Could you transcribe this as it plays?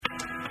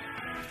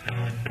Welcome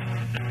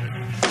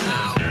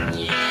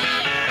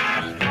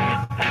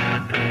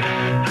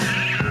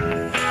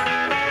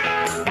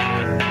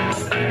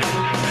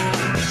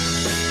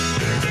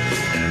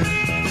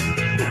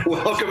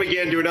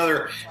again to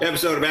another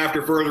episode of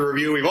After Further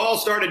Review. We've all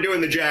started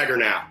doing the Jagger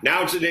now.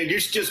 Now it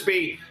used to just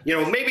be,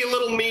 maybe a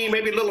little me,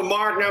 maybe a little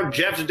Mark. Now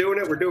Jeff's doing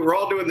it. We're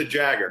all doing the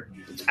Jagger.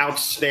 It's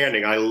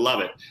outstanding. I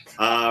love it.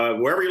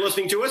 Wherever you're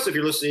listening to us, if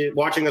you're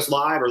watching us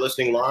live or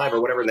listening live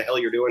or whatever in the hell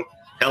you're doing,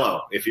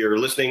 hello. If you're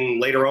listening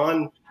later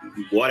on,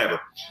 whatever.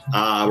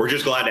 We're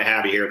just glad to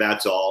have you here.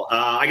 That's all.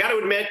 I got to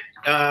admit,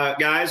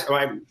 guys,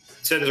 I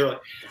said this earlier.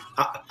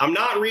 I'm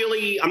not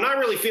really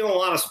feeling a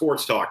lot of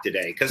sports talk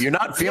today because you're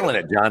not feeling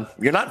it, John.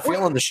 You're not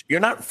feeling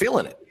you're not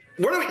feeling it.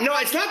 No,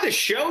 it's not the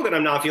show that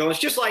I'm not feeling. It's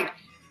just like,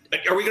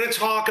 are we going to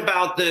talk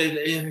about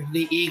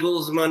the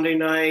Eagles Monday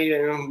night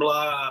and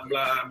blah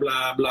blah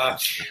blah blah?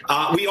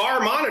 We are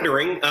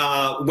monitoring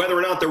whether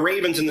or not the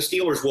Ravens and the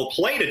Steelers will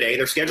play today.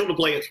 They're scheduled to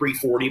play at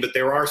 3:40, but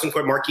there are some.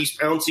 Marquise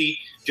Pouncey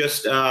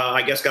just,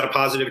 I guess, got a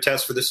positive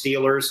test for the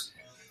Steelers.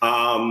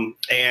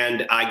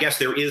 And I guess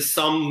there is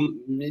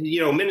some,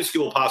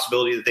 minuscule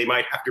possibility that they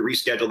might have to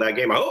reschedule that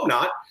game. I hope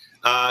not,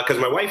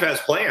 because my wife has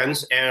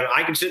plans and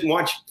I can sit and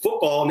watch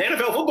football and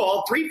NFL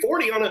football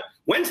 3:40 on a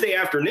Wednesday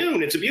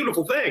afternoon. It's a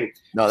beautiful thing.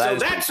 No,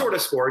 that sort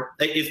of sport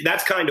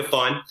that's kind of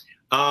fun.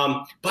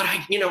 But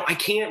I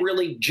can't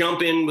really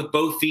jump in with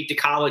both feet to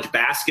college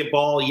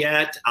basketball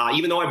yet,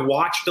 even though I've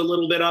watched a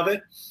little bit of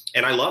it.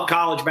 And I love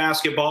college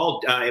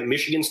basketball.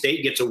 Michigan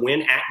State gets a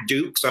win at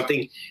Duke,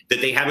 something that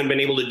they haven't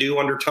been able to do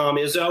under Tom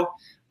Izzo.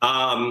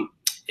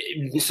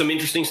 Some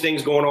interesting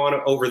things going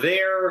on over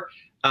there.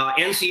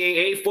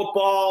 NCAA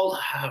football.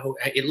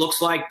 It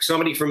looks like too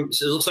many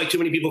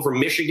people from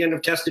Michigan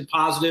have tested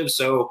positive.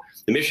 So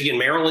the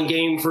Michigan-Maryland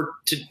game for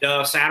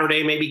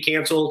Saturday may be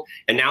canceled,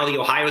 and now the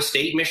Ohio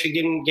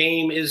State-Michigan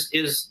game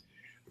is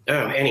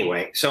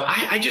anyway. So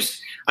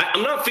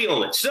I'm not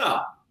feeling it. So.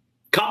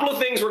 Couple of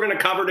things we're going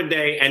to cover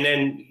today, and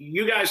then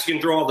you guys can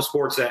throw all the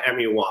sports at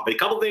me you want. But a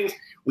couple of things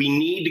we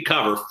need to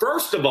cover.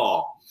 First of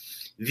all,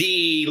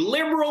 the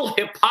liberal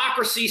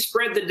hypocrisy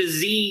spread the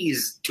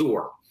disease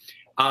tour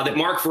that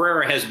Mark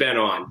Ferrera has been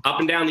on up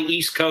and down the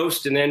East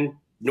Coast and then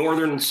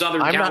northern and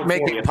southern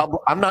California.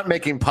 I'm not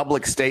making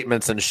public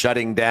statements and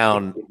shutting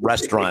down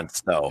restaurants,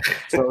 though.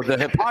 So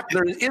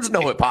there is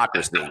no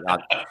hypocrisy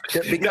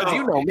because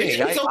you know me.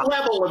 It's a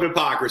level of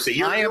hypocrisy.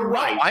 You're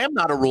right. I am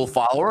not a rule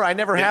follower. I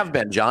never have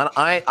been, John.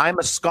 I'm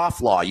a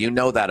scofflaw. You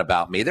know that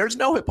about me. There's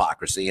no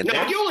hypocrisy in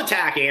there. You'll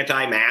attack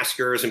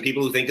anti-maskers and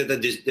people who think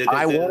that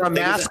I wore a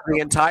mask the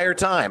entire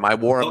time. I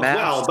wore a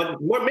mask. Well,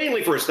 but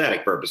mainly for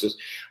aesthetic purposes.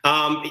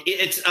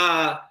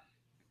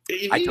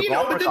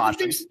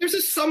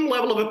 There's some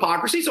level of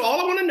hypocrisy. So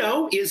all I want to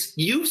know is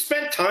you've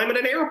spent time at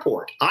an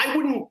airport. I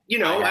wouldn't,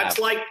 that's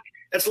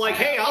like,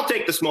 hey, I'll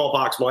take the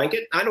smallpox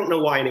blanket. I don't know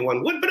why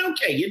anyone would, but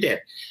okay, you did.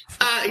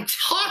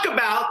 Talk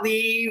about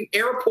the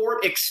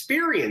airport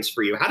experience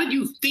for you. How did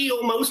you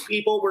feel? Most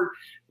people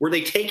were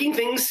they taking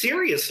things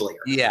seriously?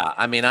 Yeah,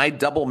 I mean, I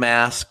double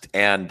masked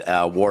and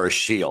wore a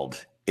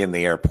shield in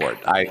the airport.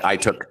 I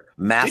took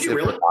massive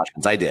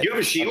precautions. I did. You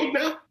have a shield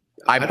now?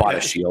 I bought a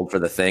shield for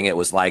the thing. It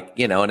was like,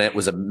 and it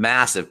was a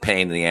massive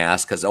pain in the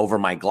ass because over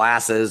my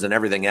glasses and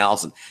everything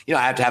else. And,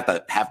 I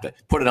have to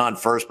put it on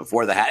first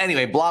before the hat.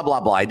 Anyway, blah,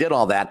 blah, blah. I did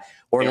all that.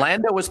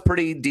 Orlando was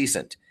pretty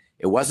decent.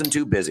 It wasn't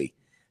too busy.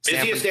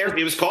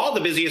 It was called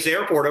the busiest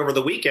airport over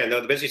the weekend, though.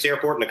 The busiest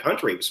airport in the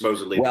country was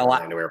supposedly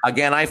Orlando Airport.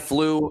 Again, I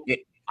flew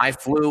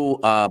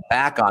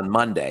back on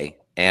Monday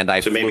and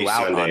I flew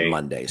out Sunday. On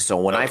Monday. So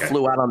when I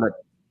flew out on a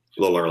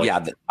little early.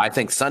 Yeah, I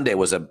think Sunday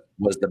was the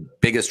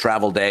biggest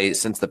travel day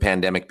since the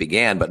pandemic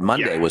began, but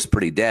Monday was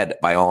pretty dead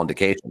by all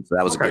indications. So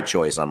that was a good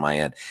choice on my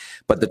end.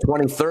 But the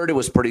 23rd, it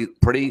was pretty,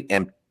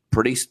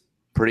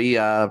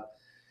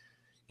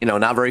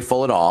 not very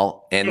full at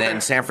all. And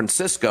then San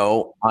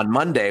Francisco on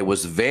Monday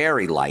was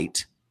very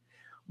light,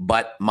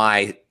 but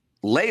my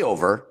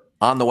layover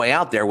on the way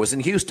out there was in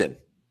Houston.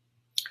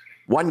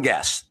 One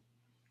guess,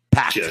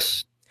 packed.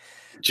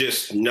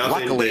 Just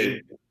nothing.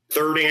 Luckily,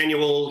 third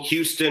annual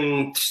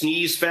Houston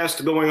Sneeze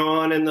Fest going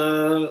on in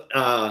the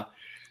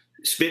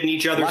spit in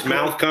each other's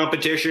mouth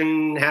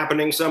competition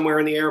happening somewhere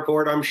in the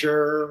airport, I'm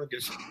sure.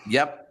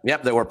 Yep.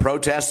 There were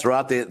protests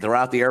throughout the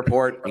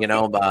airport.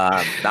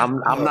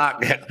 I'm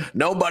not.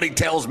 Nobody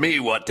tells me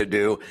what to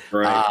do.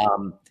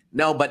 Right.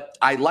 No, but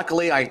I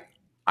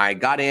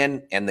got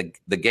in, and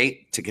the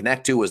gate to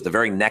connect to was the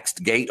very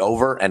next gate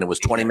over, and it was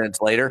 20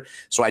 minutes later.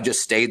 So I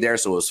just stayed there,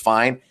 so it was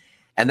fine.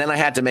 And then I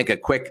had to make a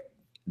quick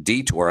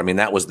detour. I mean,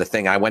 that was the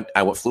thing. I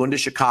flew into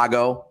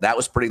Chicago. That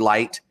was pretty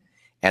light.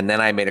 And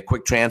then I made a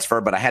quick transfer,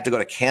 but I had to go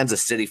to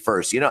Kansas City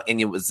first, and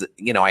it was,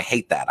 I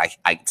hate that.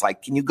 It's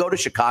like, can you go to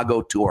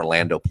Chicago to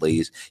Orlando,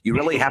 please? You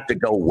really have to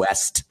go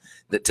west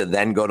to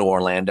then go to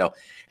Orlando.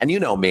 And you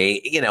know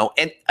me,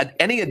 and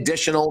any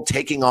additional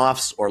taking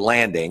offs or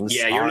landings.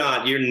 Yeah,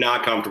 you're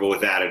not comfortable with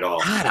that at all.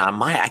 God,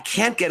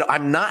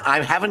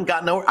 I haven't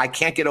gotten over. I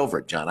can't get over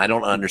it, John. I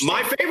don't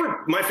understand.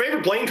 My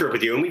favorite plane trip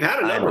with you, and we've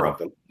had a number of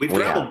them. We've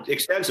traveled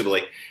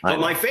extensively, but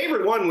my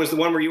favorite one was the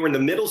one where you were in the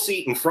middle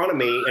seat in front of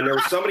me, and there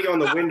was somebody on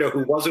the window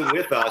who wasn't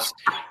with us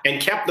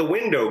and kept the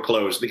window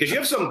closed because you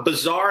have some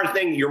bizarre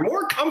thing. You're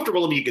more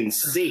comfortable if you can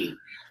see.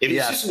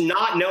 It's just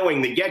not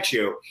knowing that gets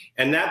you.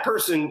 And that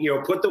person,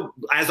 put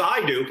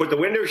the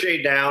window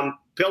shade down,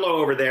 pillow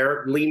over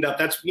there, leaned up.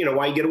 That's,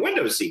 why you get a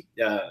window seat.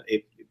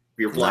 If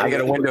you're flying. I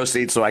get a window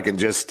seat so I can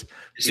just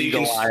watch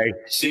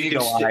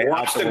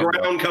the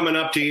ground coming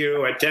up to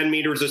you at 10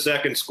 meters a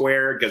second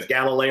squared because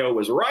Galileo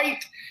was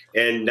right.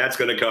 And that's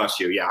going to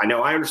cost you. Yeah, I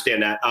know. I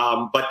understand that.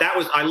 But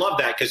I love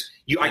that because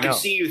I can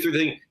see you through the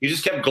thing. You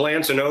just kept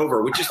glancing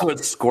over, which is I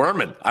was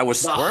squirming.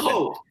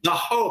 The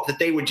hope that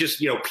they would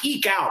just,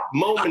 peek out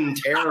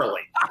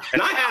momentarily.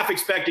 And I half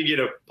expected you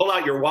to pull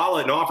out your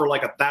wallet and offer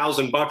like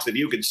 $1,000 if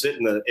you could sit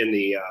in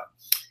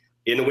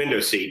the window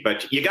seat.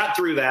 But you got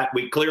through that.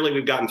 We've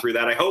gotten through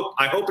that. I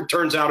hope it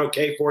turns out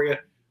okay for you.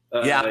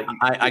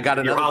 I got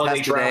another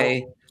test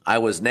today. I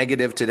was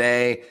negative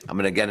today. I'm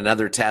going to get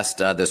another test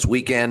this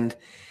weekend.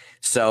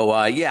 So,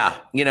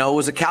 it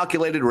was a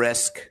calculated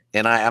risk,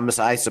 and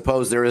I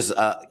suppose there is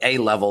a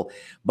level,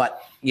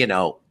 but,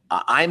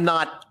 I'm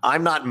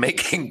not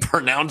making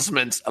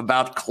pronouncements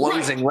about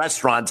closing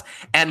restaurants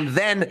and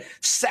then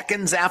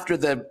seconds after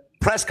the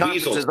press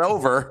conference is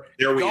over,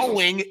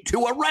 going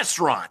to a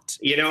restaurant.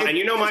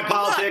 My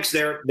politics,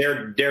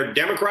 they're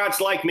Democrats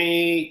like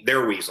me,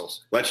 they're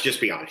weasels. Let's just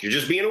be honest. You're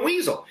just being a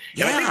weasel.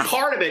 And I think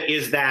part of it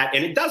is that,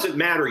 and it doesn't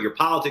matter your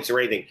politics or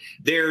anything,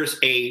 there's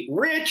a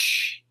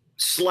rich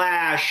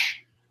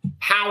 /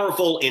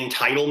 powerful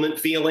entitlement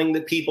feeling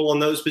that people in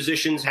those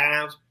positions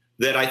have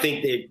that I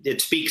think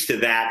it speaks to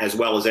that as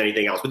well as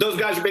anything else. But those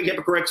guys are big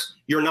hypocrites.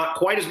 You're not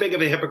quite as big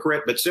of a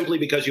hypocrite, but simply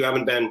because you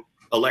haven't been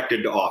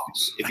elected to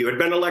office. If you had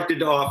been elected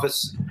to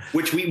office,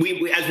 which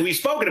we as we've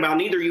spoken about,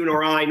 neither you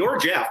nor I nor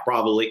Jeff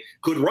probably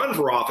could run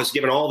for office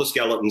given all the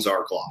skeletons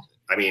are closet.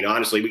 I mean,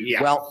 honestly,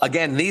 Well,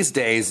 again, these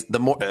days, the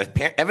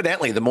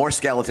more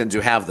skeletons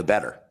you have, the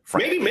better.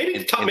 Maybe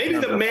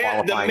the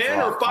men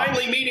are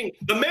finally meeting.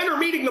 The men are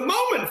meeting the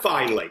moment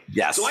finally.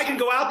 Yes. So I can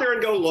go out there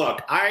and go,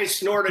 look, I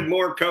snorted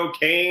more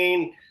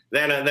cocaine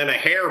than a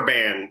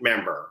hairband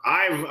member.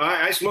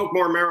 I smoke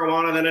more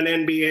marijuana than an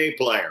NBA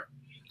player.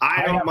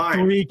 I don't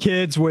mind. 3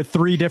 kids with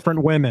 3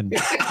 different women. 2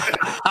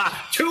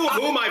 of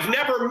whom I've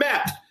never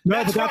met.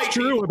 That's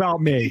true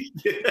about me.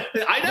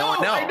 I know.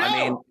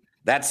 I mean,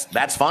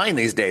 that's fine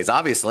these days.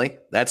 Obviously,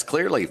 that's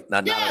clearly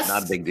not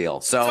a big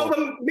deal. So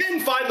the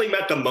men finally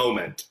met the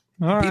moment.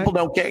 People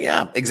don't care.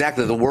 Yeah,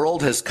 exactly. The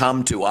world has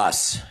come to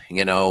us.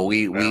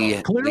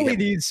 We clearly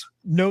these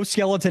no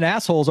skeleton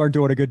assholes are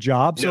doing a good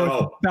job. So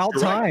it's about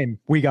time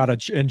we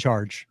got in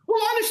charge. Well,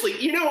 honestly,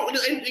 and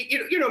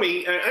you know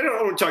me. I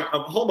don't want to talk a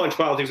whole bunch of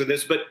politics of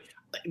this, but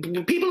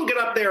people who get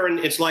up there and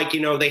it's like,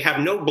 they have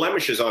no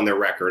blemishes on their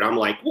record. I'm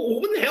like,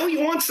 well, what the hell you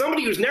want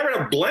somebody who's never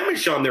had a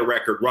blemish on their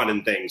record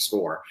running things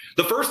for?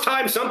 The first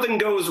time something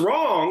goes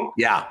wrong.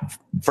 Yeah.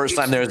 First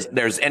time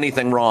there's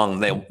anything wrong,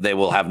 they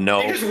will have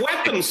no. They just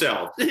wet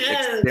themselves.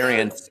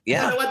 Experience. Yeah.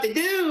 I don't know what to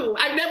do.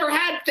 I've never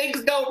had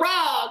things go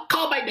wrong.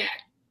 Call my dad.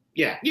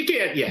 Yeah. You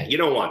can't. Yeah. You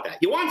don't want that.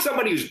 You want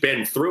somebody who's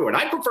been through it.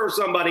 I prefer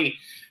somebody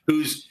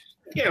who's,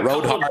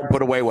 rode hard,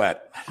 put away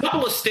wet. A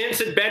couple of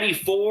stints at Betty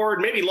Ford,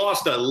 maybe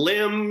lost a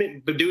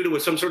limb due to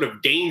some sort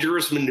of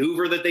dangerous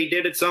maneuver that they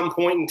did at some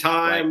point in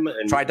time. Right.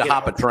 And tried to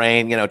hop a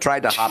train,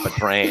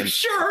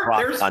 Sure.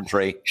 Cross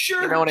country.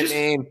 Sure. You know what I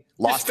mean?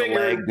 Lost a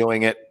leg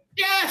doing it.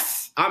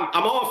 Yes. I'm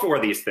all for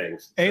these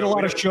things. Ate a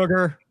lot of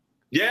sugar.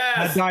 Yes.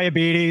 Had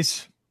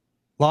diabetes.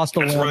 Lost a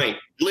limb. That's right.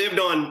 Lived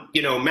on,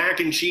 mac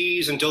and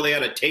cheese until they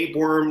had a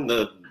tapeworm,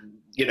 the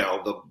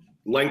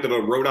length of a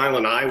Rhode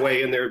Island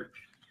highway in their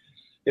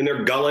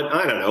gullet.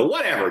 I don't know,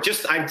 whatever.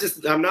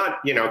 I'm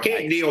not,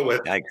 can't deal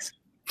with. Yikes.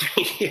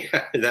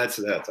 Yeah, that's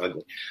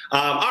ugly.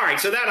 All right.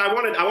 So that I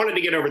wanted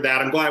to get over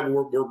that. I'm glad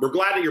we're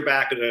glad that you're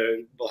back.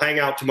 We'll hang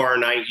out tomorrow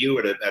night. You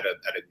at a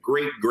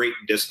great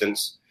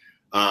distance.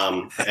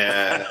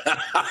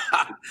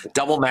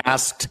 Double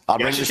masked. I'll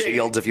bring the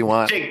shields if you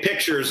want. Take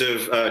pictures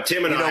of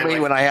Tim and I. Me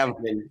when I have a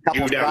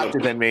couple of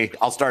scotches in me,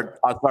 I'll start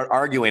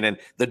arguing, and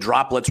the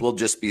droplets will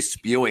just be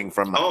spewing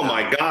from. Oh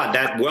my God,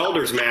 that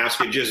welder's mask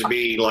could just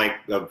be like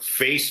a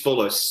face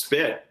full of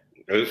spit.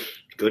 Oof,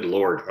 good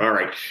Lord. All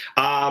right.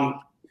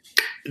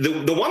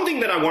 The one thing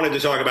that I wanted to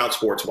talk about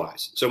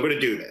sports-wise, so I'm going to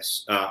do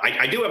this.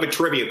 I do have a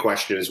trivia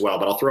question as well,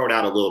 but I'll throw it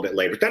out a little bit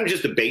later. It's kind of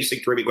just a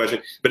basic trivia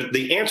question, but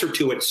the answer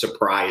to it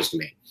surprised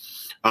me.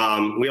 We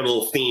have a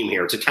little theme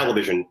here. It's a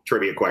television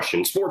trivia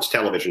question, sports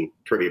television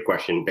trivia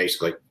question,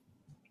 basically.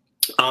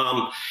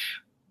 And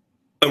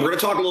we're going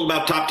to talk a little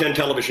about top 10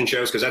 television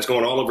shows because that's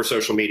going all over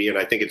social media, and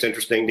I think it's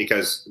interesting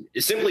because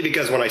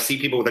when I see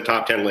people with a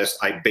top 10 list,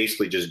 I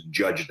basically just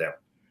judge them.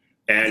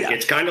 And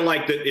it's kind of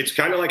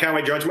like how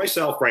I judge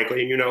myself, frankly.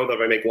 And you know that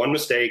if I make one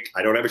mistake,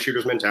 I don't have a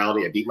shooter's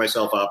mentality. I beat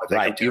myself up. I think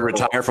right. You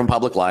retire from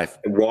public life.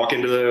 And walk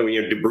into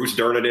the Bruce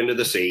Dern into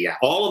the sea. Yeah,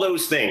 all of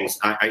those things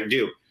I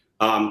do.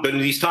 But in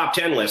these top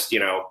 10 lists,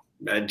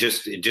 it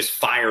just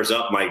fires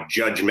up my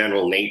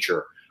judgmental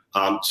nature.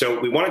 So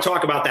we want to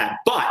talk about that.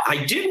 But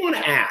I did want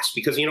to ask,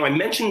 because, I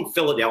mentioned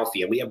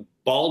Philadelphia. We have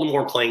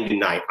Baltimore playing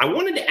tonight. I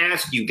wanted to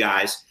ask you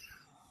guys,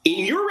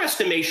 in your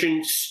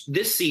estimation,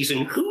 this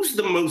season, who's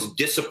the most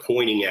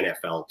disappointing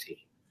NFL team?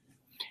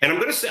 And I'm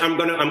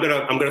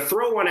going to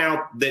throw one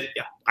out that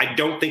I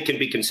don't think can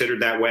be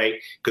considered that way,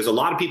 because a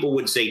lot of people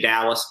would say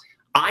Dallas.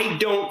 I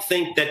don't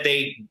think that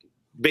they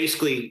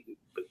basically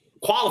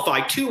qualify.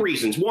 Two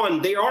reasons.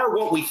 One, they are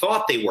what we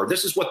thought they were.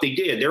 This is what they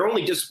did. They're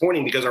only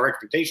disappointing because our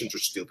expectations are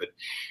stupid.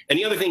 And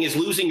the other thing is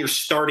losing your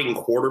starting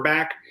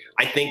quarterback,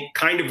 I think,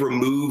 kind of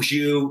removes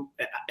you.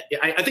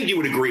 I think you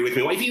would agree with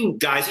me. If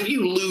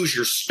you lose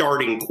your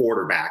starting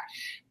quarterback,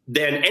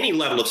 then any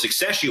level of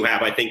success you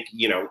have, I think,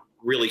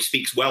 really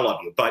speaks well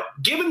of you. But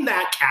given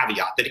that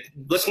caveat, that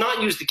let's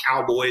not use the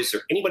Cowboys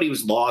or anybody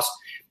who's lost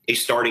a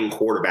starting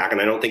quarterback,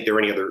 and I don't think there are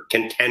any other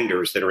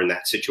contenders that are in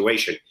that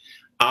situation.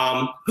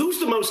 Who's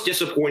the most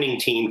disappointing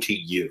team to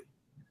you?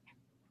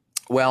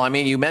 Well,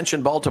 you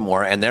mentioned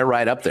Baltimore, and they're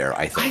right up there,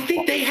 I think. I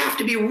think they have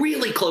to be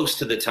really close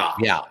to the top.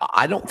 Yeah,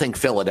 I don't think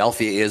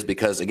Philadelphia is,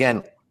 because,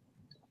 again,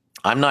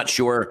 I'm not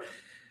sure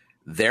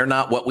they're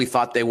not what we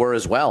thought they were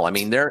as well.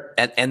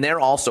 They're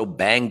also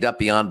banged up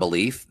beyond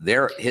belief.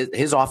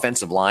 His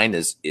offensive line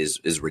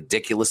is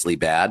ridiculously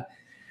bad.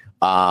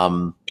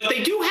 But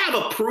they do have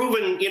a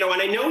proven, and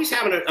I know he's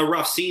having a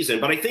rough season,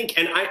 but I think,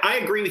 and I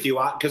agree with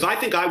you, because I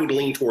think I would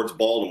lean towards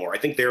Baltimore. I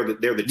think they're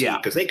the team,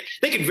 because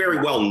they could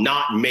very well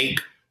not make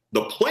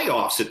the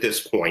playoffs at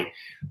this point.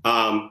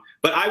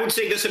 But I would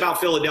say this about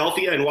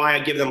Philadelphia and why I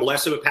give them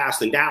less of a pass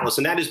than Dallas,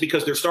 and that is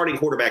because their starting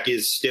quarterback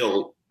is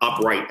still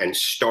upright and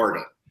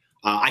starting.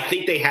 I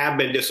think they have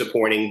been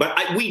disappointing, but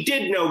we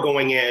did know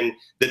going in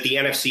that the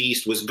NFC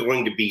East was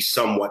going to be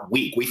somewhat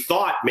weak. We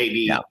thought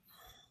maybe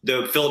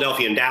the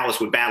Philadelphia and Dallas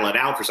would battle it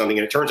out for something,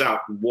 and it turns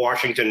out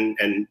Washington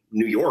and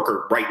New York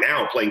are right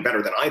now playing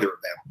better than either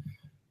of them.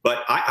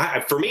 But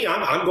for me,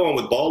 I'm going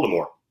with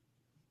Baltimore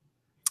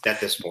at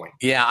this point.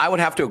 Yeah, I would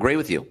have to agree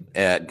with you.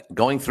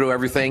 Going through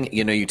everything,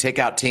 you take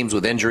out teams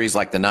with injuries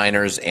like the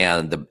Niners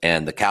and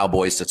the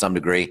Cowboys to some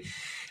degree.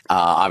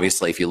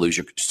 Obviously, if you lose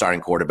your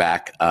starting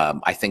quarterback,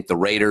 I think the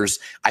Raiders.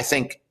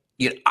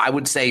 I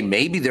would say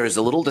maybe there's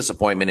a little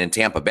disappointment in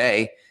Tampa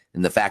Bay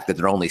in the fact that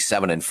they're only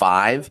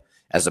 7-5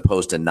 as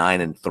opposed to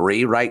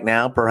 9-3 right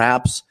now.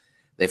 Perhaps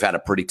they've had a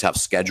pretty tough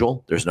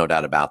schedule. There's no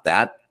doubt about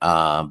that.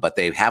 But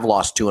they have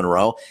lost 2 in a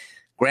row.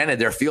 Granted,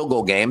 they're field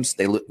goal games.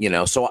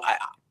 So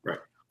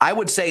I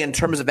would say in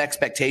terms of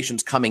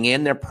expectations coming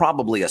in, they're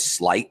probably a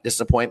slight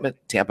disappointment.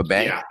 Tampa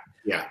Bay.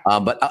 Yeah.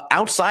 But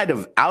outside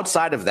of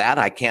that,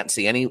 I can't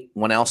see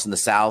anyone else in the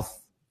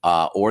South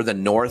or the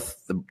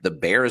North. The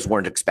Bears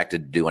weren't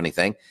expected to do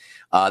anything.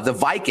 The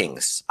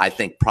Vikings, I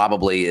think,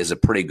 probably is a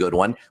pretty good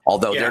one,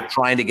 although they're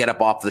trying to get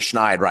up off the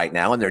schneid right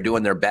now, and they're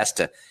doing their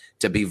best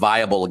to be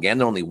viable again.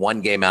 They're only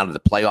one game out of the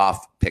playoff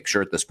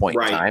picture at this point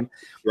in time.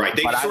 Right.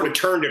 They sort of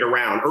turned it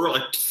around.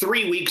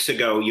 3 weeks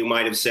ago, you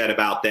might have said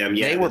about them.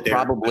 Yeah, they were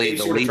probably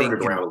the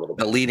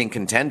leading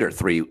contender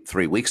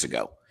 3 weeks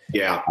ago.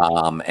 Yeah.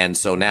 And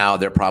so now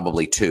they're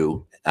probably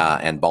 2,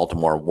 and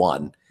Baltimore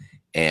 1.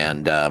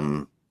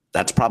 And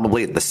that's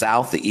probably the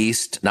South, the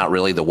East, not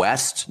really the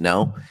West.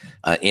 No.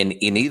 In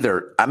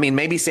either,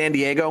 maybe San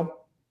Diego,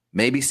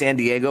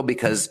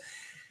 because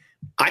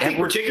I think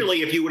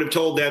particularly if you would have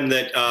told them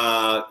that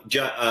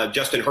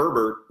Justin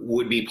Herbert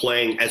would be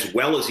playing as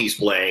well as he's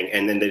playing,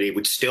 and then that he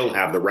would still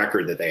have the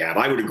record that they have,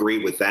 I would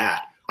agree with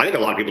that. I think a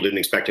lot of people didn't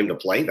expect him to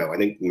play, though. I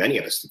think many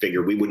of us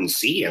figured we wouldn't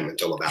see him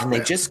until about.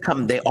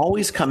 And they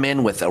always come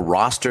in with a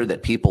roster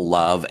that people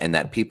love and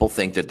that people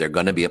think that they're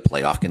going to be a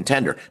playoff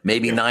contender.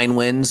 Maybe 9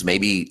 wins,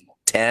 maybe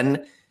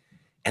 10.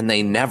 And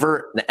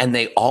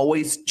they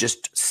always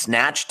just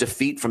snatch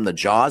defeat from the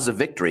jaws of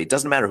victory. It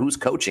doesn't matter who's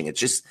coaching. It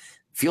just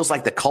feels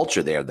like the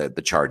culture there,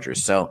 the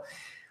Chargers. So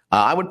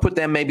I would put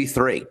them maybe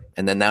 3.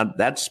 And then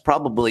that's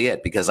probably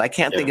it, because I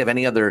can't think of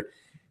any other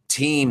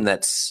team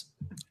that's,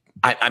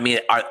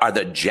 are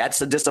the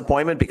Jets a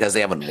disappointment because they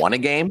haven't won a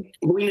game?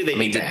 We knew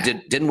they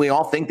didn't we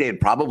all think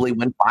they'd probably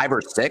win 5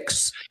 or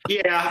 6?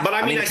 Yeah, but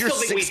I if you're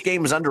 6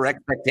 games under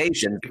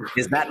expectation,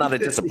 is that not a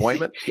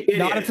disappointment?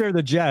 Not if they're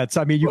the Jets.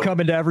 You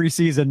come into every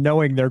season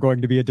knowing they're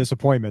going to be a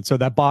disappointment. So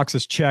that box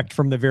is checked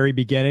from the very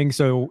beginning.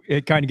 So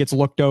it kind of gets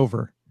looked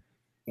over.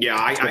 Yeah,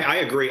 I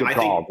agree.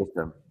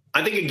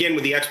 I think again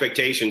with the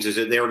expectations is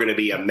that they're going to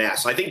be a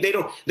mess. I think they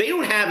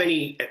don't have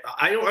any.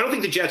 I don't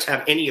think the Jets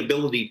have any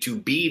ability to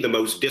be the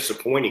most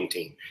disappointing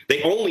team.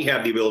 They only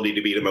have the ability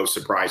to be the most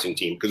surprising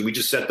team because we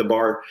just set the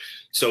bar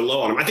so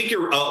low on them. I think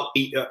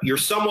you're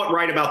somewhat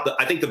right about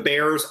I think the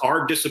Bears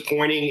are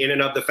disappointing in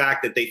and of the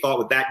fact that they thought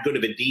with that good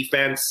of a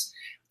defense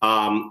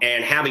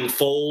and having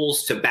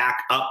Foles to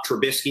back up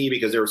Trubisky,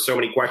 because there were so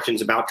many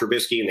questions about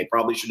Trubisky and they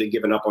probably should have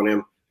given up on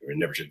him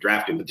never should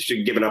draft him, but they should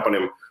have given up on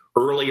him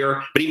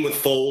earlier. But even with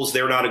Foles,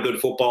 they're not a good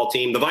football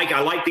team.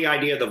 I like the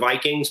idea of the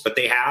Vikings, but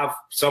they have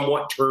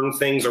somewhat turned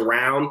things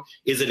around.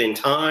 Is it in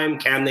time?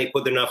 Can they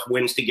put enough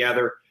wins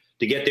together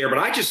to get there? But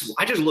I just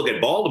look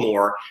at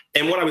Baltimore,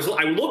 and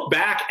I look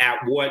back at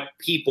what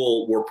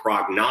people were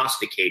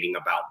prognosticating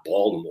about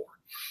Baltimore,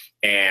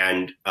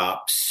 and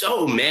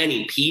so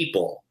many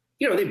people,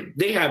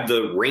 they have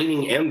the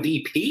reigning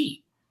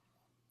MVP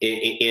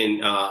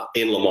in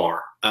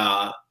Lamar.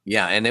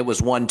 Yeah, and it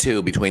was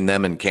 1-2 between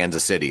them and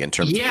Kansas City in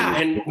terms of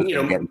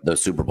getting the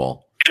Super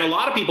Bowl. And a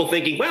lot of people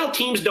thinking, well,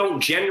 teams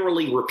don't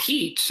generally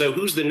repeat, so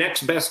who's the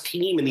next best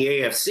team in the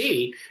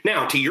AFC?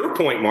 Now, to your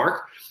point,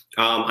 Mark,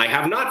 I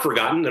have not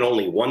forgotten that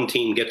only one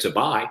team gets a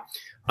bye.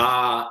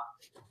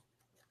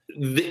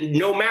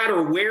 No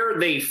matter where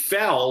they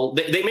fell,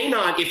 they may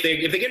not. If they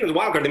get into the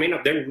wild card, they're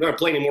going to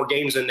play any more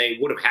games than they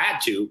would have had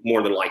to,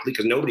 more than likely,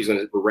 because nobody's going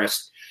to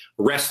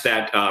rest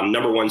that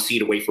number one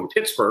seed away from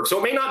Pittsburgh. So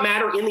it may not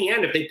matter in the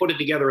end if they put it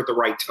together at the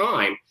right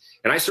time.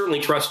 And I certainly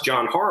trust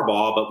John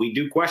Harbaugh, but we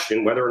do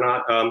question whether or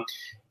not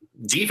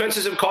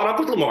defenses have caught up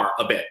with Lamar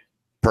a bit.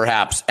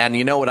 Perhaps. And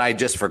you know what I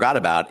just forgot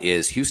about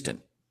is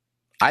Houston.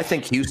 I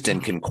think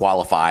Houston can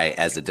qualify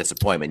as a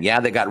disappointment. Yeah,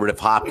 they got rid of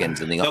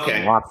Hopkins in the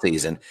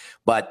offseason,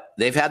 but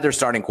they've had their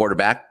starting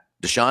quarterback.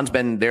 Deshaun's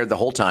been there the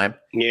whole time.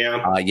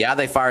 Yeah.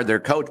 They fired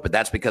their coach, but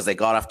that's because they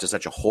got off to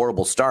such a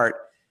horrible start.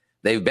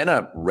 They've been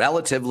a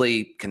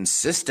relatively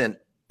consistent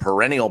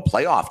perennial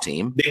playoff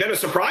team. They've been a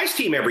surprise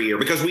team every year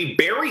because we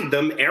buried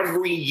them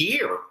every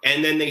year,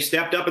 and then they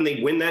stepped up and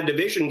they win that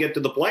division, get to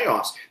the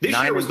playoffs. This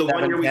year was the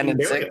 1 year we didn't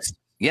bury them.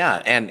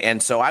 Yeah,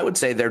 and so I would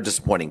say they're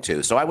disappointing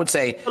too. So I would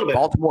say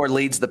Baltimore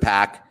leads the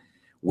pack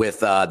with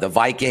the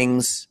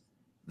Vikings,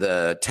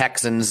 the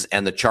Texans,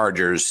 and the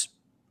Chargers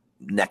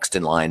next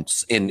in line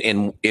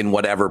in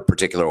whatever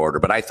particular order.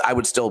 But I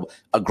would still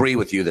agree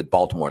with you that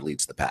Baltimore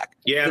leads the pack.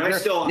 Yeah,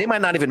 and they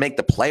might not even make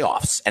the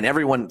playoffs, and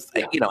everyone,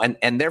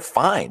 and they're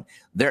fine.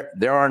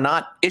 There are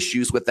not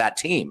issues with that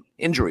team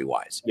injury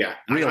wise. Yeah,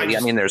 really. I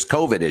mean, there's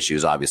COVID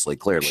issues, obviously,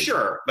 clearly.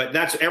 Sure, but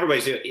that's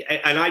everybody's.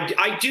 And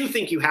I do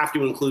think you have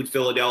to include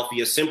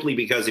Philadelphia simply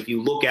because if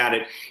you look at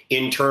it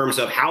in terms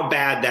of how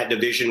bad that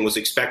division was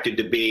expected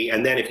to be,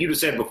 and then if you'd have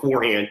said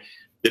beforehand,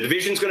 the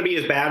division's going to be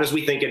as bad as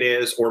we think it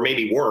is, or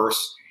maybe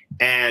worse,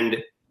 and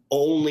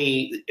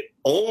only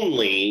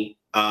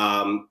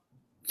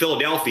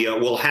Philadelphia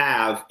will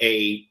have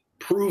a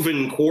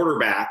proven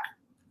quarterback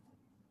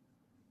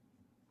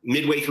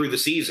midway through the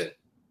season.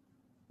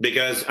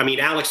 Because, I mean,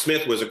 Alex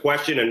Smith was a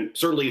question, and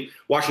certainly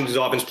Washington's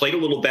offense played a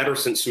little better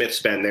since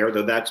Smith's been there,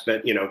 though that's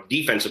been,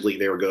 defensively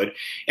they were good.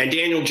 And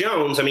Daniel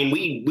Jones, I mean,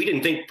 we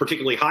didn't think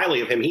particularly highly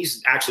of him.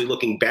 He's actually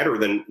looking better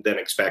than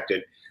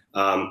expected.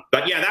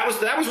 But yeah,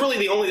 that was really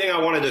the only thing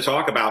I wanted to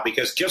talk about,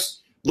 because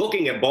just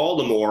looking at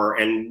Baltimore,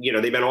 and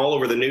they've been all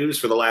over the news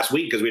for the last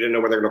week because we didn't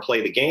know where they're going to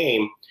play the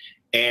game,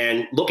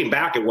 and looking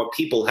back at what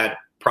people had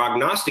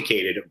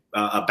prognosticated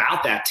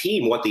about that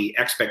team, what the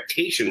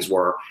expectations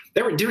were,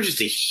 they were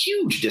just a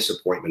huge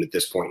disappointment at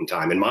this point in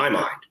time, in my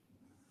mind.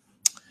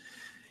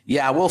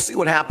 Yeah, we'll see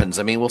what happens.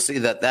 I mean, we'll see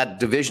that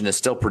division is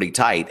still pretty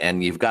tight,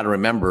 and you've got to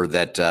remember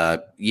that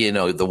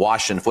the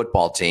Washington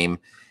football team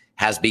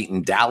has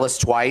beaten Dallas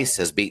twice,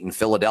 has beaten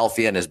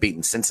Philadelphia, and has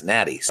beaten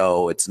Cincinnati.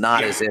 So it's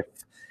not as if,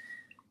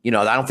 I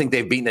don't think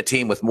they've beaten a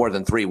team with more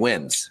than 3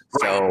 wins.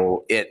 Right.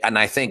 So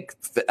I think.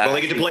 Well,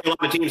 they get to play a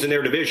lot of teams in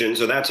their division,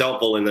 so that's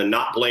helpful in the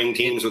not playing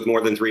teams with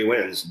more than 3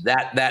 wins.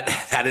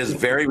 That is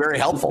very, very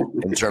helpful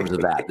in terms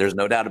of that. There's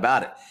no doubt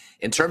about it.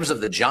 In terms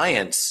of the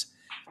Giants'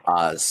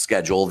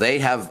 schedule, they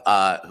have,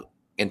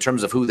 in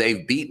terms of who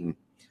they've beaten,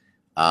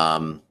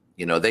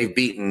 they've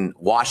beaten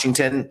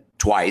Washington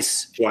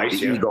twice, the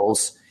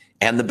Eagles,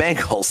 and the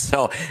Bengals.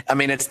 So, I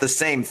mean, it's the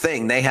same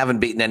thing. They haven't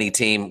beaten any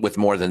team with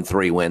more than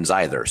 3 wins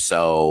either.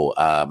 So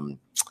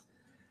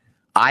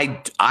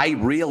I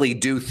really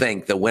do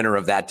think the winner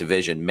of that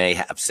division may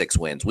have 6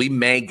 wins. We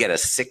may get a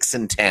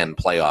 6-10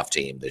 playoff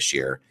team this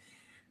year,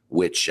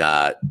 which,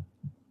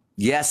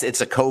 yes,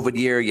 it's a COVID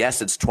year.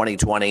 Yes, it's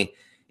 2020.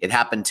 It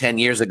happened 10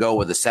 years ago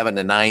with a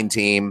 7-9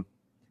 team.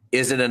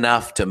 Is it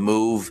enough to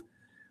move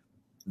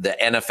the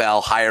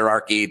NFL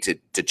hierarchy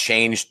to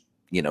change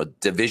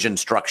division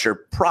structure?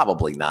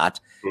 Probably not,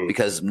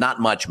 because not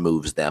much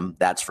moves them.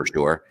 That's for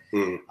sure.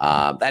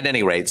 At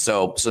any rate,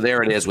 so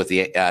there it is with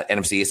the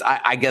NFC East.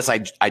 I guess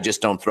I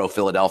just don't throw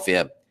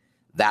Philadelphia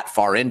that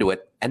far into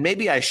it, and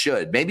maybe I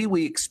should. Maybe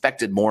we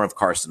expected more of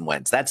Carson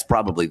Wentz. That's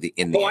probably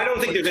I don't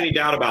think there's any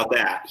doubt about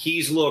that.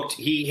 He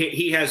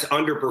has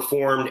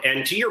underperformed,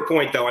 and to your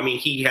point, though, I mean,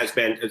 he has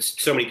been.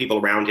 So many people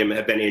around him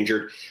have been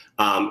injured.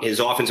 His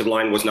offensive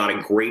line was not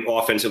a great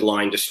offensive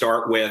line to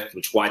start with,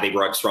 which is why they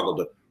struggled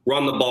to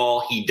run the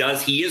ball.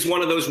 He is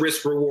one of those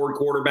risk reward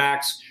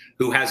quarterbacks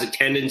who has a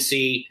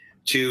tendency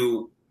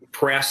to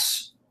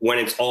press when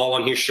it's all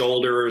on his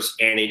shoulders,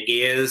 and it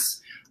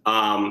is.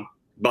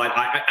 But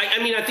I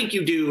mean, I think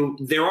you do.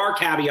 There are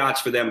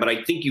caveats for them, but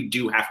I think you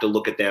do have to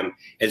look at them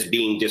as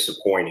being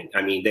disappointing.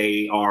 I mean,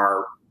 they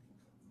are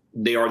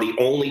they are the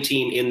only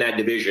team in that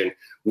division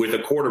with a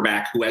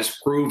quarterback who has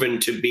proven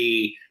to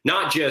be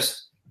not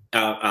just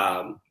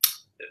a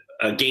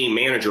game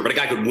manager, but a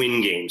guy who could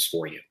win games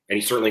for you. And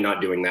he's certainly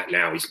not doing that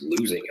now. He's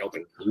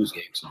helping lose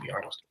games, to be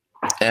honest.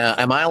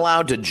 Am I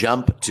allowed to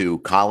jump to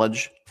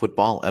college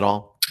football at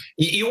all?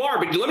 You are,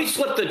 but let me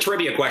slip the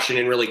trivia question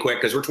in really quick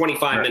because we're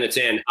 25 minutes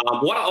in.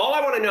 All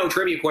I want to know,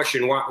 trivia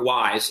question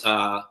wise,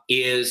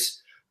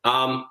 is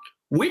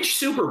which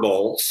Super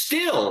Bowl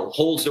still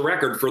holds the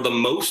record for the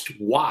most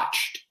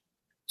watched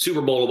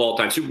Super Bowl of all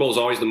time? Super Bowl is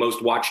always the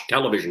most watched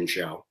television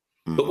show.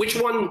 But which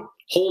one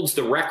holds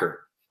the record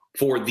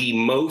for the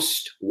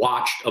most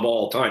watched of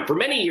all time? For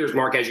many years,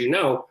 Mark, as you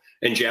know,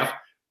 and Jeff,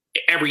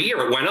 every year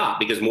it went up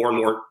because more and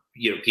more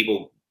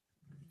people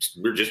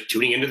were just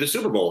tuning into the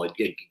Super Bowl.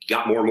 It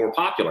got more and more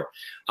popular.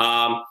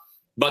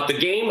 But the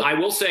game, I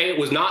will say, it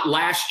was not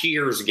last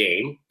year's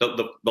game,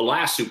 the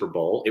last Super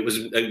Bowl. It was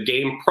a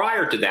game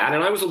prior to that,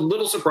 and I was a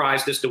little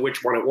surprised as to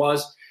which one it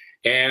was.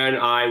 And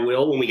I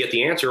will, when we get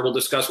the answer, we'll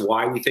discuss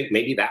why we think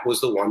maybe that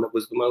was the one that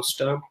was the most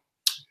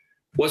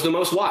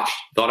watched.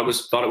 Thought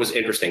it was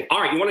interesting.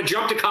 All right, you want to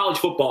jump to college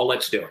football?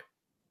 Let's do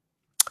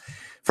it.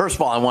 First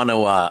of all, I want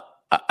to.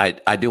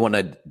 I do want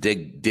to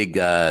dig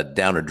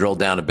down or drill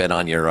down a bit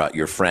on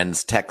your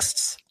friend's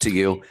texts to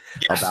you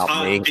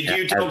about me. Did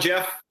you tell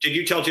Jeff? Did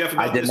you tell Jeff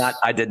about this?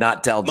 I did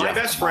not tell Jeff. My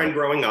best friend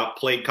growing up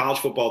played college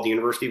football at the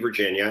University of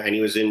Virginia, and he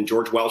was in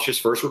George Welsh's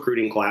first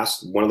recruiting class.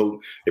 They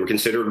were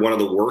considered one of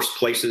the worst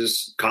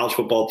places college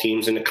football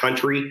teams in the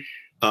country.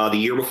 The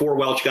year before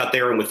Welch got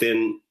there, and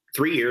within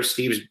 3 years,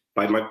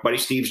 by my buddy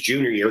Steve's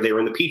junior year, they were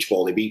in the Peach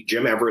Bowl. They beat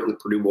Jim Everett and the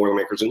Purdue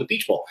Boilermakers in the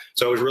Peach Bowl.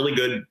 So it was really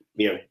good.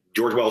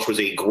 George Welsh was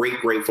a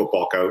great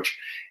football coach,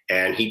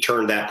 and he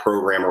turned that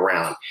program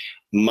around.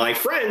 My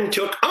friend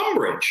took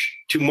umbrage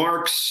to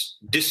Mark's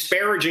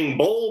disparaging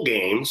bowl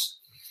games.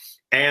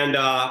 And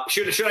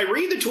should I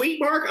read the tweet,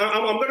 Mark?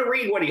 I'm going to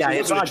read what he said. Yeah,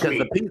 it's odd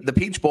because the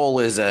Peach Bowl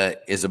is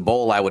a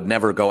bowl I would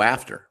never go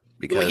after.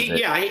 Because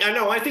I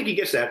know. I think he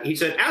gets that. He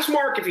said, ask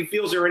Mark if he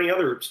feels there are any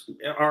others.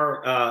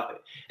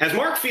 As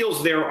Mark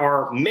feels there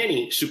are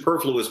many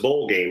superfluous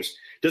bowl games,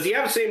 does he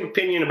have the same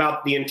opinion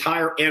about the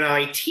entire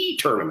NIT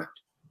tournament?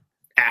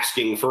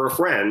 Asking for a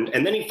friend.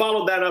 And then he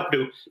followed that up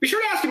to be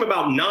sure to ask him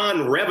about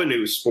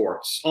non-revenue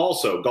sports,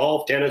 also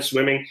golf, tennis,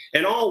 swimming,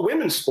 and all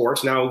women's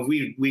sports. Now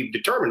we've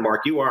determined,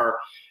 Mark,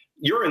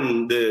 you're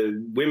in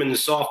the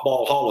Women's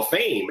Softball Hall of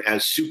Fame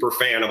as super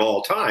fan of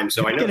all time.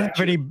 So I know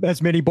can have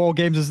as many bowl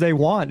games as they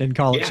want in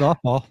college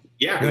softball.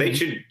 Yeah, they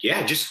should.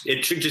 Yeah,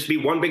 it should just be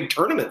one big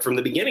tournament from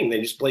the beginning.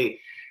 They just play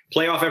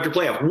playoff after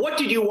playoff. What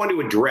did you want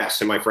to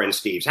address in my friend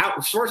Steve's?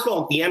 First of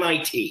all, the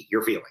NIT,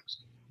 your feelings.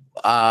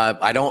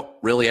 I don't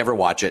really ever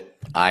watch it.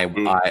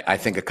 I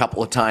think a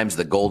couple of times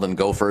the Golden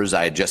Gophers,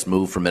 I had just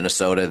moved from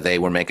Minnesota. They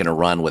were making a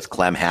run with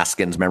Clem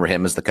Haskins. Remember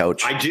him as the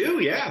coach? I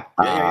do, yeah.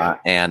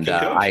 And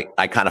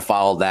I kind of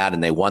followed that,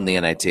 and they won the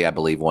NIT, I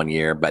believe, one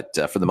year. But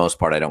for the most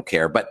part, I don't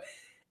care. But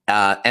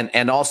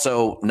and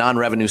also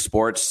non-revenue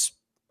sports.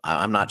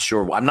 I'm not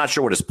sure. I'm not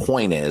sure what his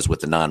point is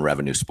with the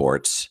non-revenue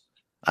sports.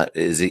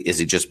 Is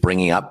he just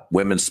bringing up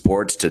women's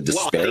sports to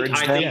disparage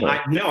them?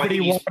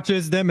 Nobody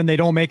watches them, and they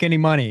don't make any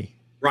money.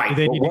 Right.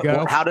 They need to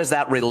go. How does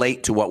that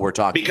relate to what we're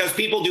talking Because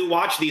people do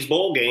watch these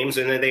bowl games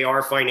and they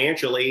are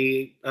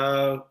financially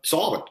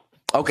solvent.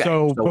 Okay.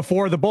 So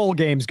before the bowl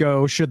games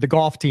go, should the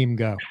golf team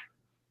go?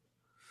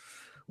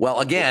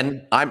 Well,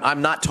 again,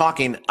 I'm not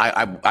talking.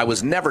 I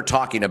was never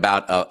talking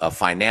about a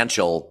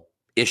financial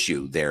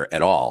issue there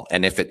at all.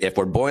 And if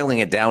we're boiling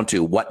it down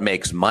to what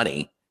makes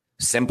money,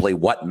 simply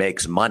what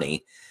makes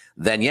money,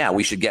 then yeah,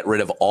 we should get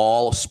rid of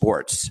all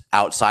sports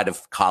outside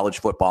of college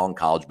football and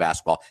college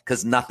basketball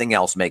because nothing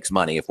else makes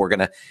money if we're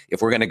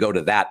gonna go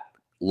to that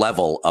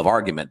level of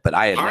argument. But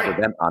I had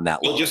never been on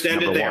that level. We'll just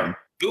end it there. One.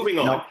 Moving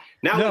on.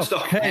 Let's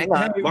talk.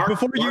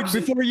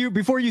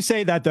 Before you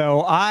say that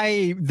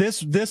though,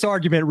 this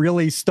argument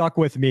really stuck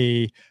with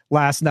me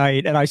last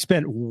night, and I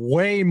spent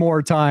way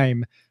more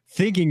time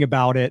thinking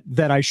about it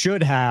than I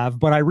should have.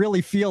 But I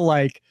really feel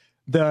like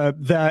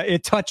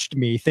it touched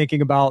me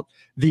thinking about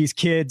these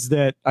kids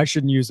that I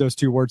shouldn't use those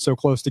two words so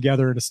close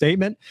together in a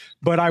statement,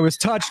 but I was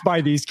touched by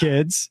these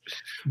kids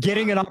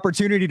getting an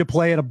opportunity to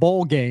play in a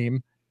bowl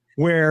game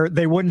where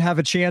they wouldn't have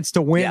a chance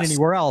to win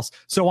anywhere else.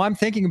 So I'm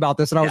thinking about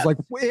this and I was like,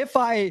 if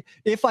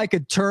I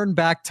could turn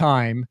back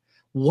time,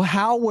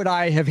 how would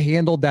I have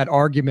handled that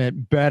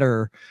argument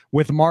better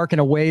with Mark in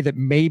a way that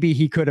maybe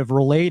he could have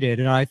related?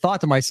 And I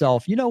thought to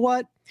myself, you know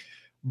what?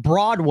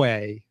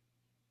 Broadway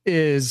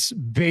is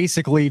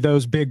basically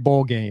those big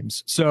bowl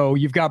games. So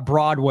you've got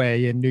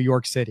Broadway in New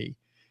York City.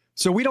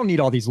 So we don't need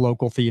all these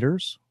local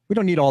theaters. We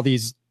don't need all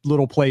these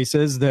little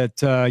places that,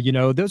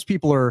 those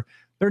people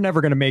they're never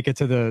going to make it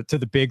to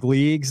the big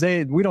leagues.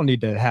 We don't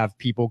need to have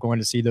people going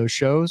to see those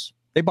shows.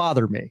 They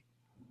bother me.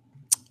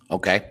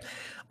 Okay.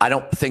 I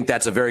don't think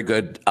that's a very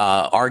good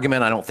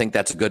argument. I don't think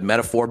that's a good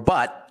metaphor,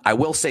 but I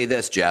will say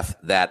this, Jeff,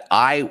 that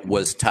I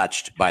was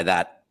touched by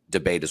that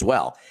debate as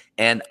well.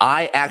 And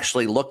I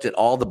actually looked at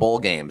all the bowl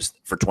games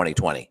for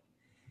 2020.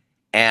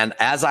 And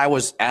as I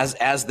was as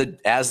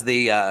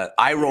the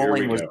eye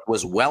rolling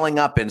was welling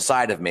up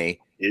inside of me,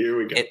 here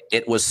we go.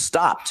 It was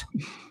stopped.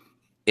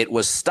 It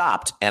was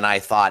stopped, and I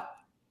thought,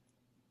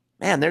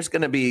 man, there's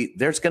going to be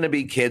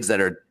kids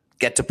that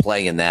get to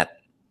play in that,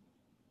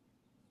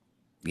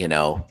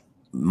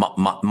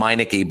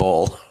 Meineke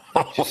Bowl.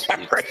 It's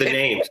the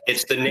names.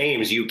 It's the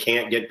names you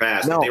can't get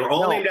past. If they were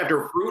all named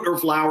after fruit or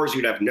flowers,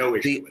 you'd have no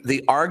issue with it.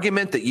 The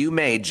argument that you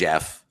made,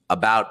 Jeff,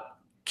 about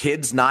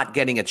kids not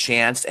getting a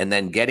chance and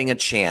then getting a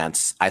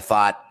chance, I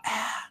thought,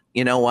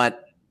 you know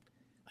what?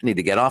 I need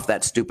to get off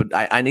that stupid.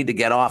 I need to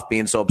get off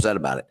being so upset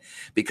about it,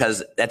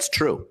 because that's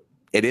true.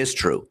 It is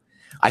true.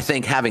 I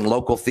think having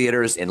local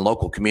theaters in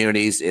local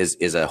communities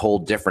is a whole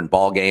different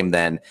ball game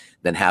than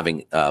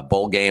having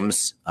bowl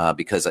games,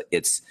 because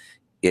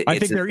I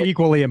think they're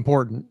equally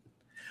important.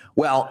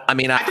 Well, I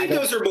mean, I think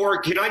those are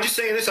more. Can I just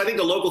say this? I think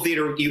the local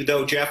theater,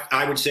 though, Jeff,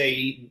 I would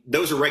say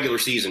those are regular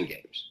season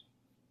games.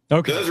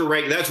 Okay, that's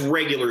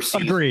regular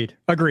season.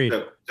 Agreed.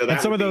 So and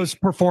some of those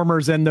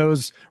performers in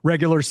those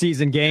regular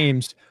season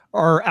games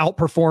are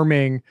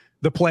outperforming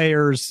the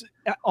players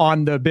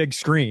on the big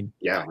screen.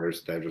 Yeah,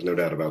 there's no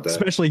doubt about that,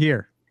 especially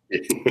here.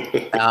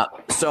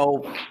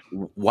 So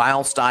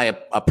whilst I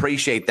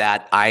appreciate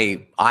that,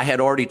 I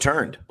had already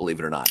turned, believe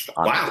it or not.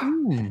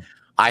 Wow.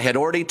 I had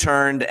already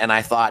turned, and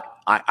I thought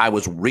I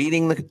was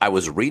reading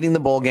the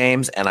bowl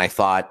games, and I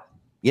thought,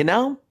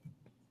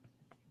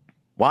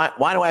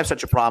 why do I have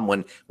such a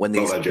problem when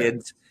these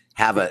kids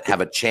have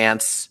a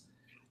chance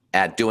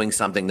at doing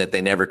something that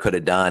they never could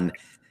have done?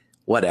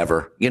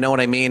 Whatever. You know what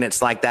I mean?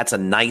 It's like, that's a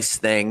nice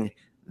thing.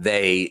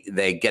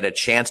 They get a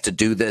chance to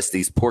do this.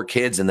 These poor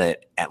kids in the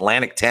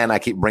Atlantic 10, I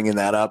keep bringing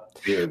that up.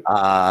 Yeah.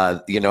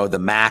 The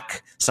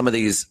MAC, some of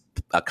these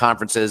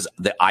conferences,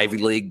 the Ivy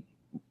League,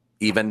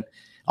 even,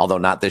 although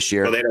not this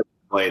year. Well, they don't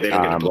play. They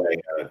don't get to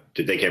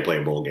play. They can't play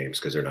in bowl games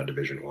because they're not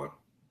Division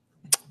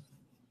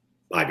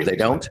I. They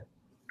don't.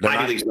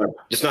 Ivy League's not.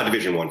 It's not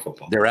Division I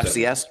football. They're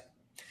FCS.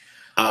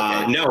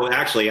 Okay. No,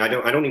 actually, I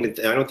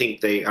don't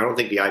think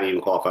the Ivy even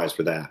qualifies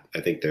for that.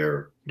 I think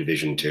they're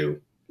Division II,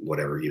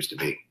 whatever it used to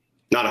be.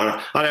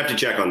 I'd have to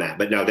check on that,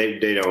 but no, they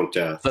don't.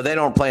 So they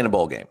don't play in a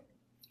bowl game.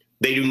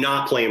 They do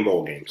not play in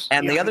bowl games.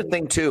 And the other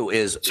thing too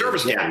is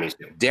service academies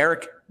do.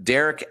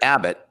 Derek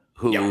Abbott,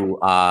 who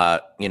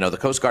the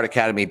Coast Guard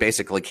Academy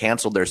basically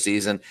canceled their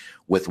season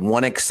with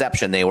one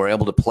exception. They were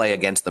able to play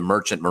against the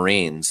Merchant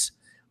Marines,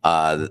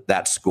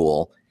 that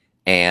school,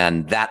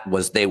 and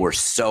they were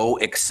so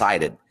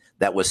excited.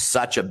 That was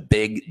such a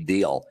big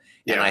deal.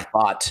 Yeah. And I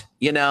thought,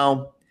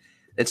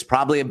 it's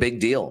probably a big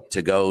deal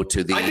to go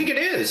to the. I think it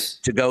is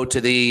to go to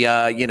the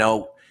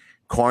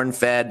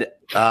corn-fed.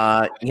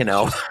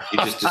 You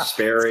just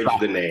disparage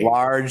the name.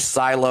 Large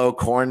silo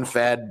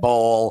corn-fed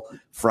bowl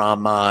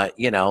from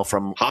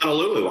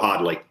Honolulu.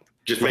 Oddly,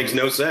 just makes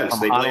no sense.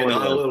 They play in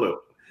Honolulu.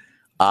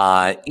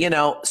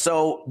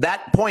 So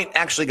that point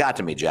actually got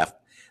to me, Jeff.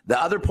 The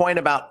other point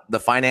about the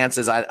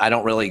finances, I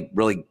don't really.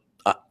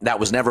 That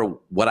was never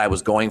what I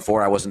was going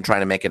for. I wasn't trying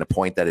to make it a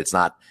point that it's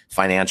not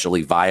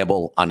financially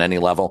viable on any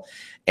level.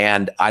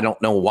 And I don't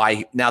know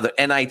why. Now, the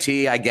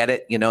NIT, I get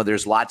it.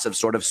 There's lots of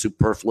sort of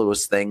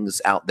superfluous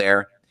things out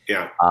there.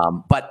 Yeah.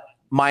 But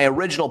my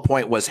original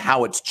point was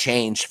how it's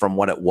changed from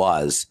what it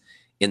was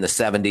in the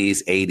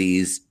 70s,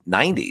 80s,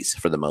 90s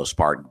for the most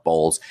part,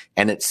 bowls.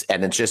 And it's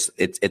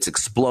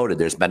exploded.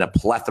 There's been a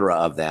plethora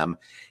of them.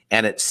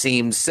 And it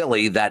seems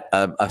silly that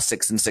a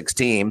 6-6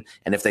 team,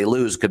 and if they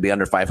lose, could be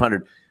under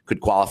 500, could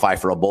qualify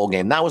for a bowl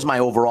game. That was my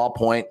overall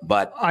point,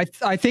 but I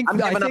think I'm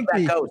giving up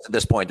that coast at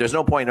this point. There's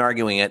no point in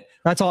arguing it.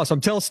 That's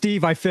awesome. Tell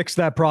Steve I fixed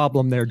that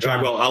problem there, John.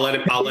 I will. I'll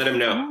let him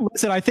know.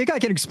 Listen, I think I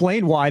can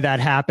explain why that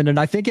happened, and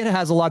I think it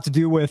has a lot to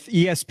do with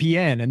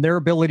ESPN and their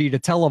ability to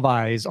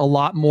televise a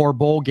lot more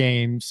bowl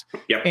games.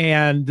 Yep.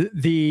 And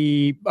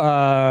the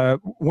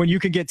when you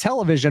can get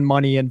television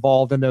money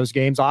involved in those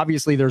games,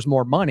 obviously there's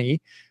more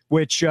money,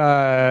 which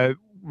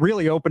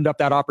really opened up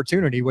that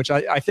opportunity, which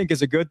I think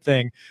is a good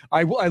thing.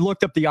 I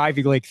looked up the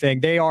Ivy League thing.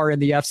 They are in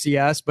the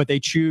FCS, but they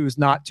choose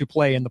not to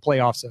play in the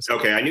playoff system.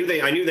 Okay, I knew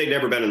they'd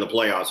never been in the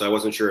playoffs. I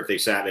wasn't sure if they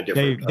sat in a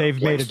different. They've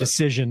made a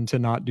decision to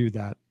not do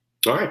that.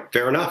 All right,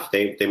 fair enough.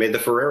 They made the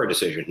Ferreira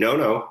decision.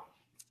 No,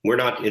 we're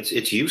not.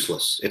 It's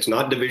useless. It's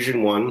not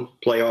Division I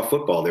playoff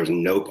football. There's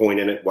no point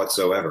in it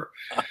whatsoever.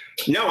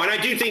 No, and I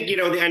do think,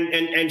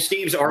 and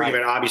Steve's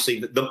argument, obviously,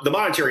 the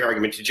monetary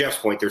argument, to Jeff's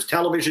point, there's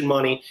television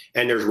money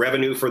and there's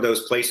revenue for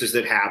those places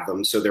that have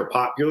them. So they're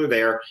popular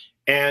there.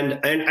 And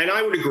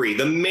I would agree.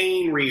 The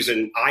main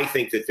reason I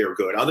think that they're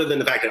good, other than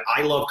the fact that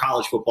I love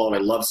college football and I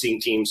love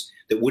seeing teams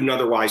that wouldn't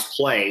otherwise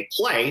play,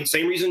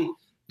 same reason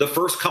the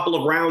first couple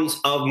of rounds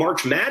of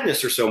March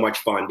Madness are so much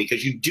fun,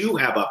 because you do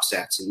have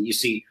upsets and you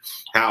see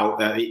how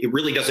it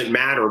really doesn't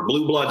matter.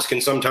 Blue bloods can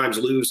sometimes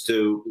lose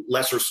to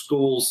lesser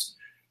schools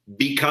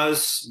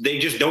because they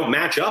just don't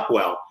match up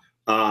well.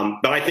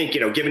 But I think,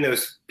 given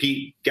those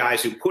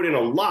guys who put in a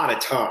lot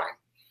of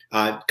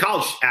time,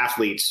 college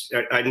athletes,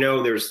 I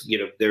know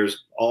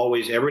there's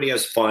always, everybody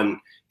has fun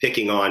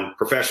picking on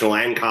professional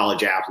and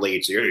college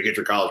athletes. You're going to get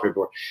your college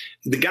paper.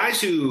 The guys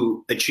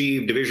who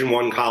achieve Division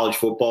I college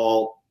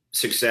football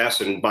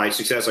success, and by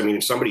success, I mean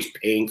if somebody's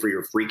paying for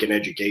your freaking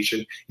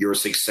education, you're a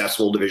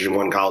successful Division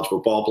I college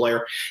football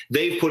player.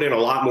 They've put in a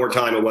lot more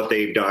time in what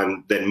they've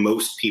done than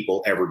most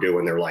people ever do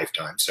in their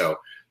lifetime. So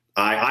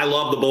I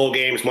love the bowl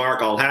games,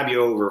 Mark. I'll have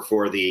you over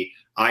for the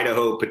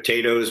Idaho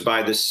Potatoes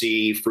by the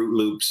Sea Fruit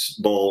Loops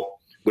Bowl,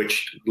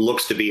 which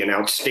looks to be an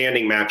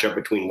outstanding matchup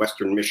between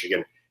Western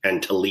Michigan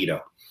and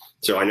Toledo.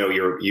 So I know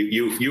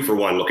you for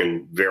one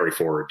looking very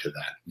forward to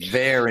that.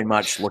 Very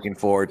much looking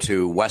forward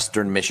to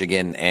Western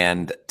Michigan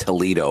and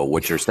Toledo,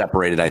 which are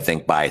separated, I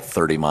think, by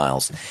 30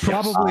 miles.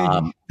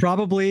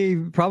 Probably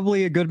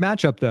a good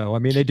matchup, though. I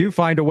mean, they do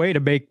find a way to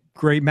make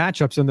great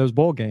matchups in those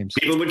bowl games.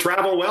 People would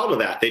travel well to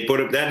that. They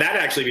put it that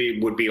actually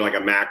would be like a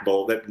MAC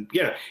bowl. That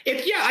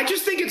I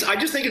just think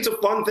it's a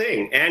fun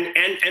thing,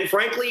 and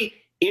frankly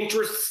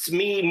interests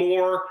me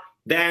more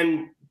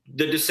than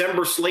the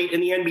December slate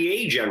in the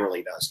NBA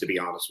generally does, to be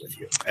honest with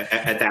you,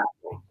 at that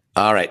point.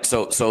 All right.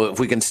 So if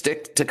we can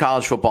stick to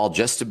college football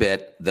just a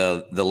bit,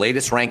 the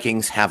latest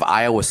rankings have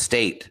Iowa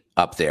State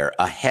up there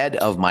ahead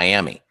of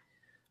Miami.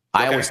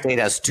 Okay. Iowa State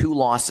has 2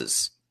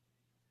 losses.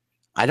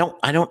 I don't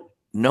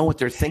know what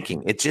they're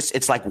thinking.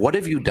 It's like, what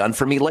have you done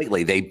for me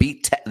lately? They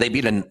beat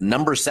a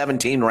number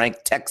 17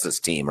 ranked Texas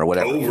team or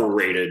whatever.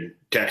 Overrated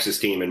Texas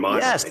team in my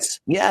mind.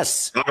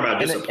 Yes. Talk about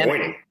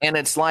disappointing. And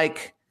it's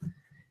like,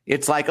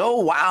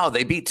 oh, wow,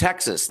 they beat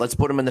Texas. Let's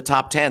put them in the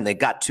top 10. They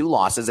got 2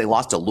 losses. They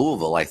lost to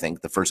Louisville, I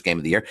think, the first game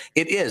of the year.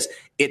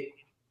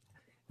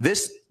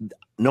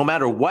 No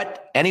matter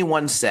what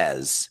anyone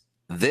says,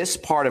 this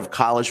part of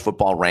college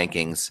football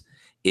rankings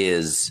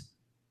is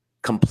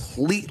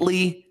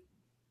completely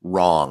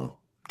wrong.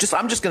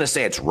 I'm just going to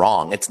say it's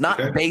wrong. It's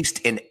not based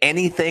in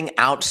anything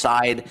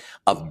outside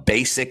of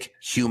basic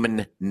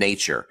human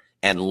nature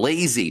and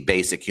lazy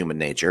basic human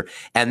nature.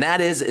 And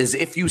that is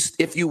if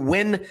you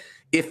win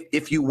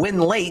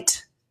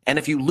late and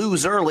if you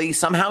lose early,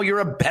 somehow you're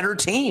a better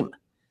team.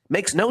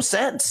 Makes no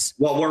sense.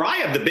 Well, where I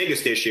have the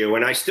biggest issue,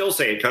 and I still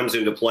say it comes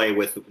into play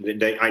with,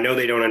 I know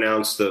they don't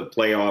announce the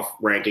playoff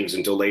rankings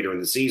until later in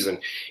the season,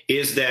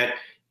 is that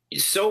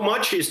so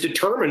much is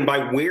determined by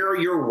where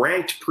you're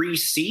ranked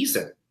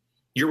preseason.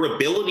 Your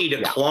ability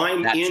to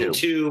climb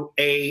into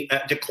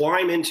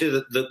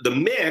the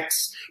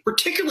mix,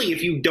 particularly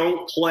if you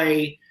don't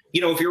play.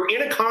 If you're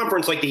in a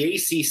conference like the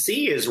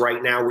ACC is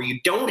right now, where you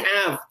don't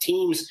have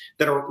teams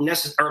that are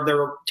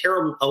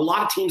terrible, a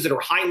lot of teams that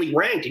are highly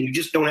ranked, and you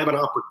just don't have an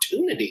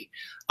opportunity.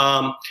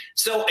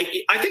 So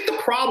I think the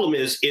problem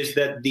is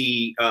that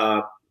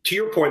to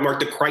your point,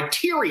 Mark, the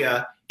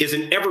criteria is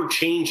an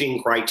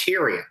ever-changing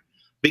criteria,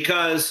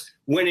 because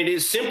when it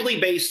is simply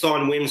based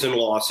on wins and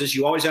losses,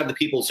 you always have the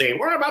people saying,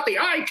 what about the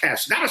eye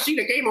test? Got to see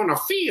the game on the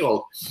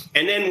field.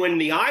 And then when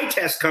the eye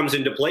test comes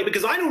into play,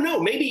 because I don't know,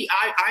 maybe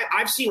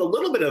I've seen a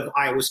little bit of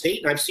Iowa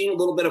State and I've seen a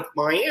little bit of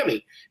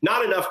Miami.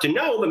 Not enough to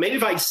know, but maybe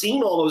if I'd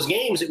seen all those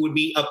games, it would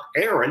be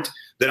apparent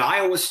that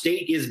Iowa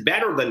State is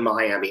better than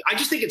Miami. I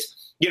just think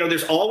it's,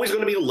 there's always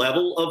going to be a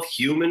level of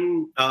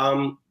human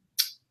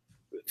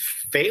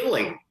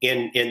failing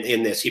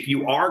in this. If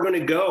you are going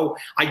to go,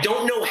 I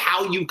don't know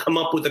how you come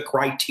up with a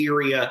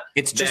criteria.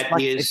 It's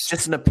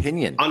just an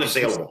opinion.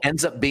 Unassailable. It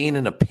ends up being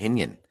an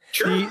opinion.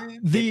 Sure.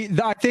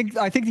 I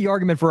think the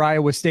argument for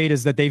Iowa State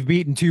is that they've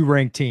beaten 2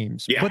 ranked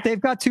teams, but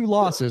they've got 2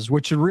 losses,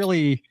 which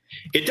really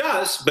it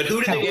does. But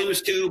who do they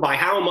lose to? By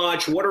how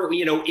much? What are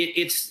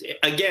it's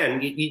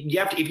again? You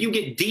have to, if you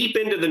get deep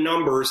into the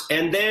numbers,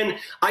 and then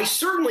I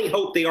certainly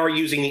hope they are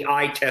using the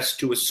eye test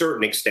to a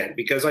certain extent,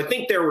 because I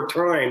think there were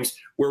times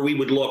where we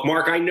would look,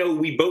 Mark. I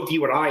know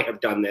you and I have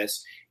done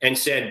this and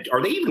said,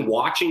 are they even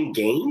watching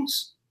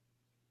games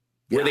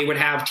where they would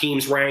have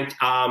teams ranked?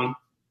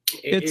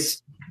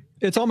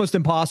 It's almost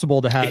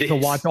impossible to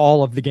watch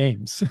all of the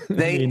games.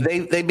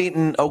 They've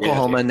beaten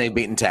Oklahoma and they've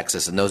beaten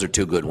Texas, and those are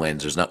 2 good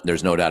wins.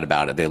 There's no doubt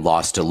about it. They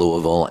lost to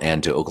Louisville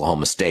and to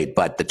Oklahoma State,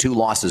 but the 2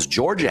 losses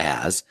Georgia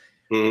has,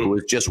 who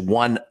is just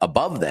 1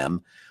 above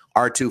them,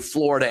 are to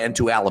Florida and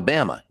to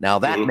Alabama. Now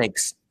that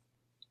makes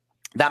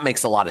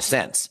a lot of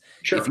sense.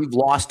 Sure. If you've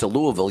lost to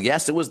Louisville,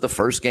 yes, it was the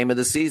first game of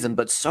the season,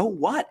 but so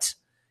what?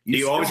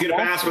 You always get a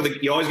pass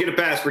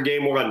for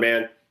game 1,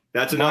 man.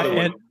 That's another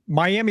one.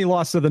 Miami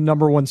lost to the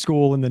number 1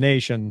 school in the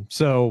nation,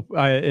 so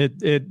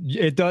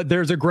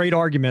there's a great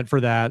argument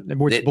for that,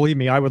 which believe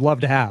me, I would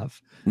love to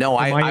have. No,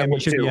 Miami I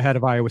should be ahead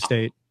of Iowa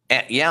State.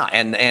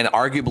 And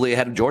arguably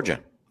ahead of Georgia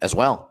as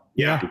well.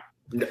 Yeah.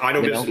 I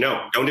don't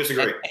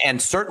disagree.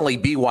 And certainly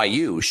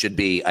BYU should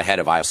be ahead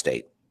of Iowa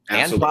State.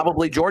 Absolutely. And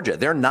probably Georgia.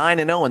 They're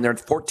 9-0 and they're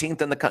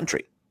 14th in the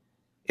country.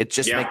 They're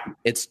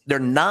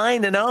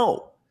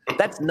 9-0.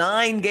 That's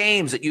 9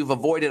 games that you've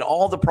avoided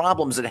all the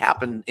problems that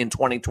happened in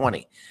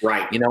 2020.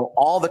 Right.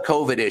 All the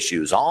COVID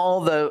issues,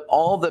 all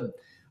the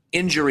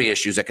injury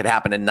issues that could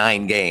happen in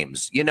 9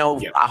 games.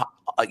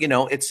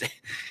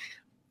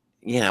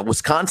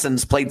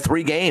 Wisconsin's played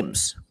 3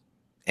 games.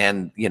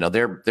 And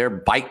they're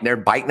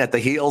biting at the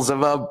heels of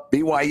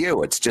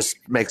BYU. It just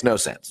makes no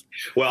sense.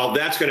 Well,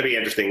 that's going to be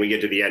interesting. We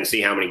get to the end, see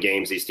how many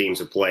games these teams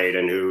have played,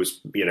 and who's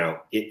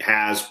it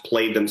has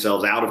played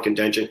themselves out of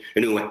contention,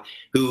 and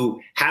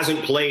who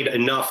hasn't played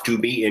enough to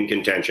be in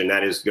contention.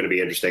 That is going to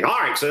be interesting. All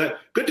right, so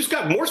good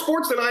discussion. More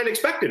sports than I had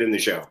expected in the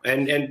show,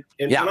 and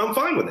I'm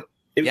fine with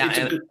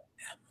it.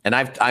 And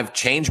I've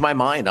changed my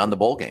mind on the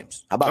bowl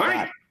games. How about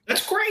that?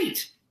 That's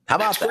great. How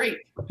about that? Great.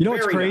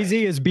 What's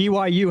crazy is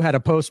BYU had a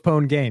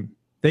postponed game.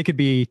 They could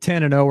be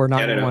 10-0 or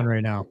 9-1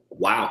 right now.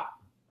 Wow.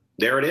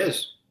 There it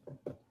is.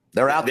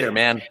 They're out there,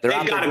 man. They've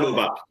got to move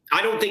up.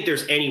 I don't think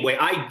there's any way.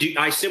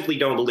 I simply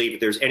don't believe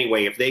that there's any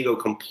way if they go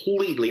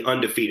completely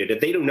undefeated,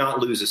 if they do not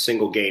lose a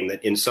single game,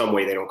 that in some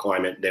way they don't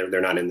climb it, they're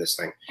not in this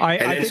thing.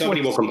 And then somebody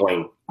will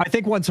complain. I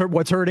think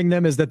what's hurting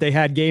them is that they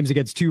had games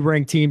against 2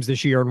 ranked teams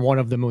this year, and one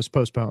of them was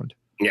postponed.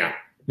 Yeah.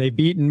 They've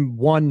beaten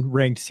one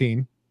ranked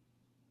team,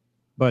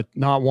 but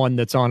not one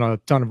that's on a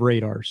ton of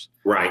radars.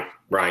 Right.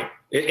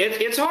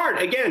 It's hard.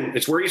 Again,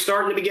 it's where you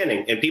start in the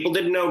beginning. And people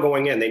didn't know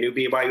going in. They knew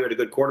BYU had a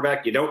good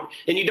quarterback. You don't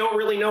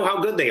really know how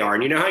good they are.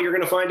 And you know how you're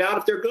going to find out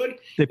if they're good?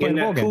 In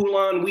that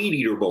Poulon Weed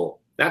Eater Bowl.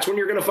 That's when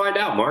you're going to find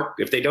out, Mark.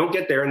 If they don't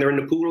get there and they're in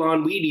the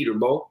Poulon Weed Eater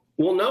Bowl,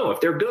 we'll know if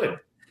they're good.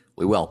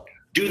 We will.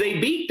 Do they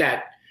beat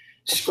that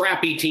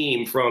scrappy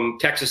team from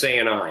Texas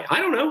A&I? I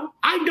don't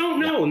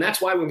know. And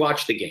that's why we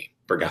watch the game.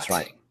 That's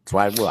right. That's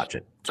why we watch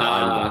it.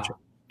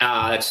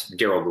 That's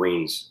Darryl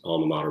Green's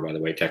alma mater, by the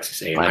way, Texas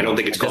A&M. I don't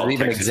think it's called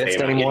Texas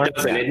A&M anymore. It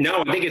doesn't.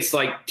 No, I think it's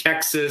like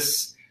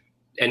Texas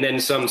and then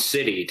some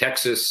city,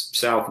 Texas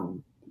South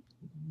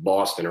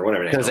Boston or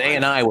whatever. Because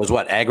A&I was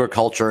what,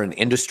 agriculture and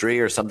industry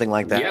or something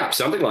like that? Yeah,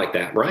 something like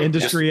that, right?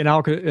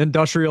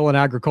 Industrial and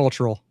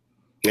agricultural.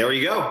 There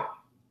you go.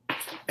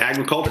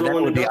 Agricultural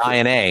and would be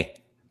INA.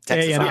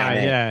 Texas A&I,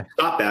 yeah.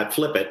 Stop that,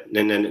 flip it,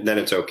 and then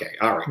it's okay.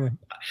 All right. Yeah.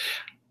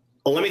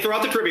 Well, let me throw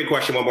out the trivia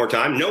question one more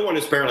time. No one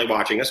is apparently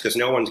watching us because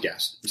no one's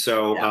guessed.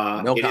 So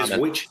it is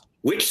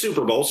which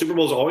Super Bowl? Super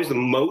Bowl is always the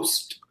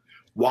most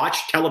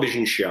watched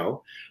television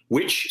show.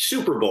 Which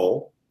Super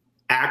Bowl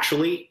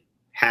actually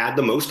had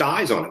the most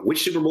eyes on it?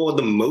 Which Super Bowl had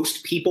the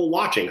most people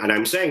watching? And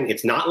I'm saying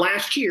it's not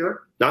last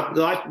year, not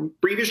the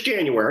previous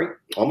January,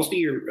 almost a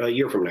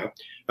year from now,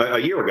 a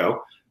year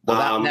ago.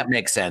 Well, that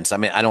makes sense. I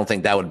mean, I don't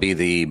think that would be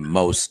the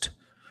most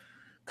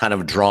kind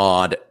of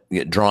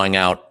drawing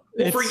out.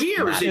 Well, for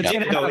years, it's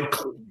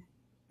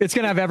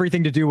going to have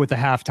everything to do with the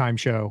halftime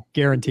show,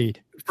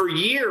 guaranteed. For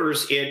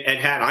years, it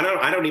had.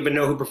 I don't even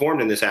know who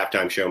performed in this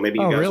halftime show. Maybe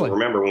you guys will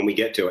remember when we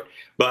get to it.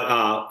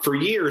 But for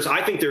years,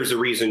 I think there's a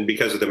reason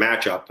because of the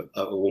matchup.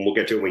 When we'll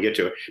get to it, when we get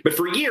to it. But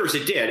for years,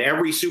 it did.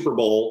 Every Super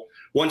Bowl,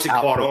 once it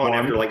caught on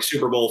after like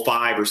Super Bowl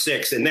 5 or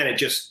 6, and then it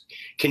just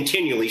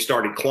continually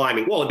started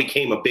climbing. Well, it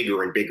became a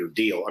bigger and bigger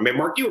deal. I mean,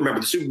 Mark, you remember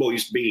the Super Bowl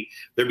used to be,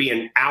 there'd be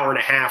an hour and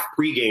a half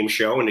pregame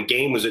show and the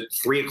game was at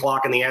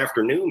 3:00 in the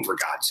afternoon, for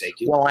God's sake.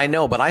 Well, I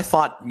know, but I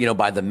thought,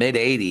 by the mid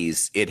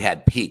 80s, it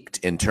had peaked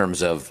in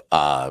terms of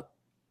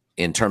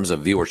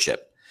viewership.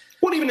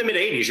 Well, even the mid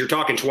 80s, you're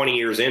talking 20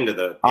 years into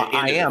the.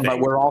 But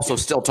we're also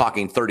still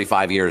talking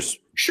 35 years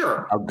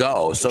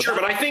ago. So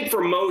but I think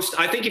for most,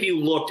 if you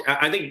looked,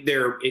 I think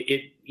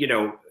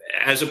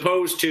as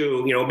opposed to,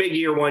 a big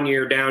year, 1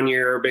 year, down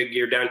year, big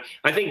year, down.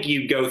 I think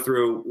you go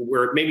through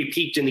where it maybe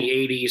peaked in the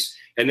 80s,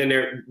 and then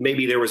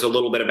there was a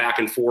little bit of back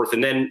and forth.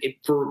 And then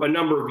for a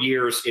number of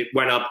years, it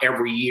went up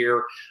every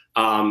year.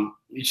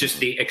 It's just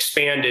the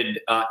expanded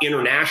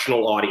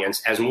international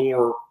audience as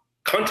more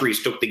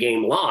countries took the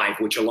game live,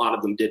 which a lot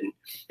of them didn't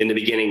in the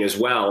beginning as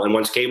well. And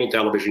once cable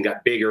television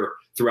got bigger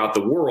throughout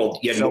the world,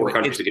 you had more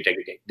countries that could take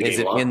the game live. Is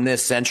it in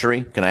this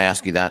century? Can I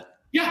ask you that?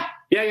 Yeah.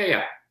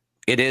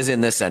 It is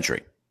in this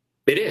century.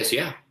 It is,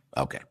 yeah.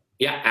 Okay.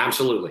 Yeah,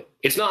 absolutely.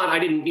 It's not,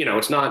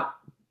 it's not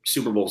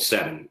Super Bowl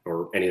 7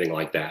 or anything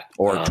like that.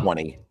 Or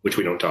 20. Which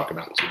we don't talk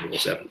about in Super Bowl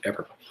 7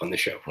 ever on the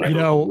show.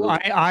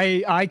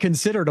 I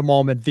considered a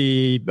moment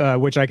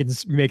which I can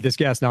make this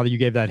guess now that you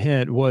gave that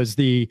hint, was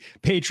the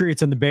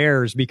Patriots and the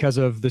Bears because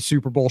of the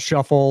Super Bowl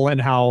shuffle and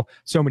how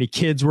so many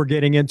kids were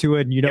getting into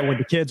it. And when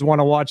the kids want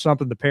to watch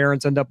something, the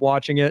parents end up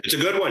watching it. It's a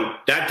good one.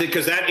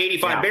 Because that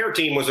 85 Bear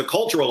team was a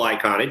cultural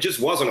icon. It just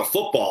wasn't a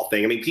football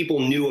thing. I mean, people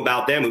knew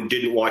about them who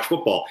didn't watch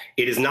football.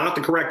 It is not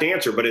the correct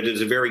answer, but it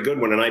is a very good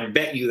one. And I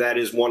bet you that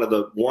is one of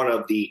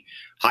the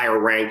higher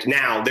ranked.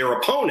 Now,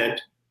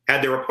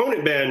 had their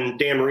opponent been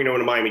Dan Marino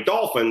and the Miami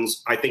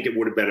Dolphins, I think it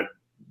would have been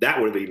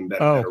even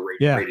better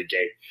rated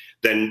game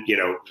than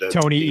the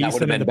Tony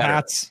Easton and the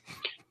Pats.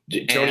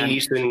 Tony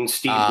Easton,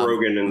 Steve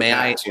Grogan, and the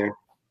Pats.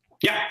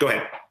 Yeah, go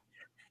ahead.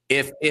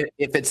 If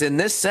it's in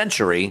this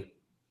century,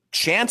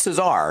 chances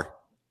are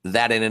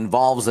that it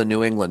involves the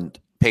New England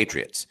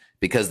Patriots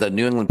because the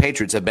New England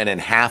Patriots have been in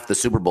half the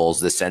Super Bowls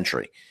this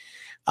century.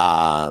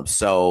 But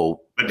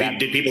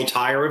did people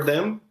tire of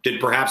them?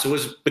 Perhaps it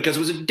was because it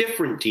was a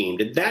different team?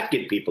 Did that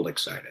get people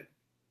excited?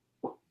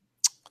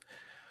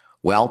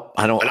 Well,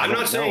 I'm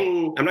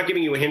not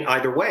giving you a hint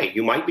either way.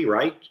 You might be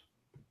right.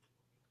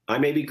 I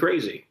may be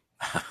crazy.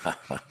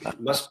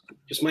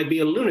 Just might be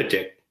a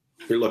lunatic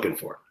you're looking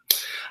for.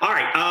 All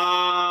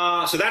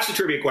right. So that's the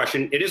trivia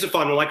question. It is a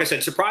fun one. Like I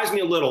said, surprised me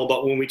a little,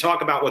 but when we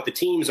talk about what the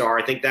teams are,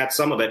 I think that's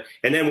some of it.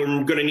 And then we're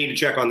going to need to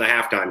check on the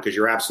halftime because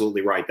you're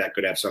absolutely right. That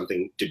could have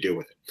something to do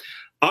with it.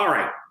 All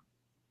right.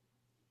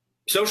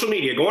 Social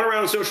media. Going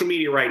around social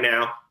media right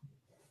now.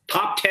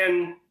 Top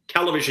 10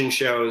 television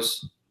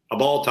shows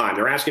of all time.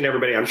 They're asking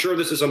everybody. I'm sure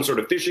this is some sort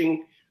of phishing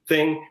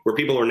thing where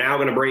people are now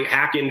going to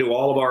hack into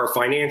all of our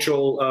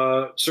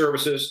financial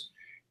services.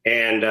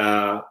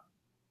 And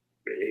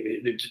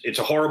it's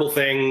a horrible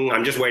thing.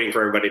 I'm just waiting for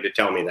everybody to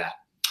tell me that.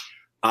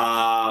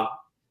 I'm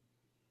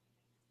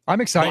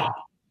excited.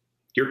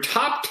 Your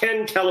top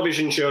 10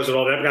 television shows and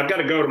all that. I've got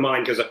to go to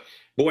mine because,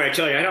 boy, I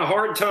tell you, I had a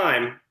hard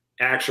time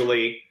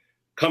actually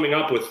coming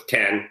up with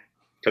 10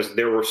 because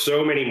there were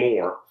so many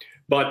more.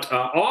 But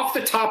off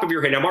the top of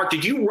your head, now, Mark,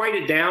 did you write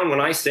it down when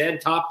I said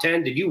top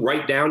 10? Did you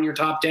write down your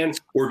top 10,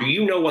 or do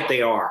you know what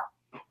they are?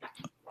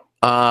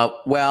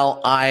 Well,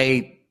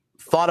 I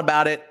thought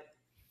about it,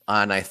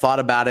 and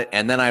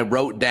then I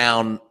wrote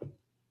down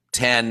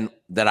 10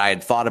 that I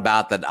had thought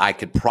about that I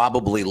could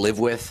probably live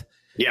with,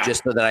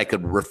 just so that I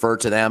could refer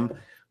to them.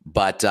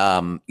 But,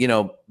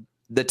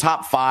 the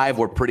top 5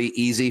 were pretty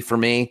easy for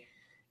me.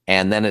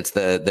 And then it's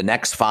the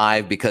next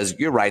 5, because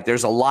you're right,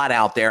 there's a lot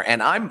out there.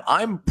 And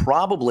I'm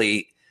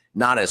probably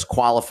not as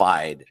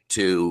qualified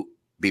to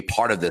be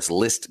part of this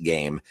list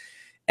game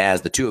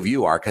as the two of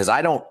you are, because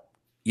I don't,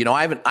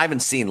 I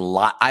haven't seen a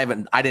lot. I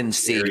didn't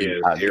see. Here he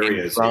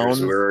is.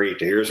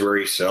 Here's where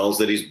he sells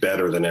that he's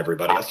better than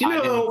everybody else.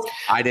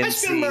 I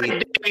spend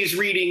my days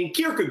reading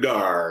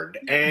Kierkegaard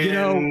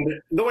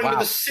and going to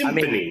the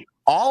symphony.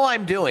 All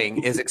I'm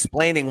doing is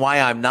explaining why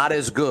I'm not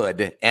as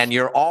good, and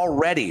you're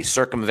already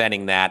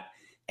circumventing that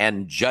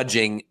and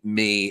judging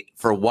me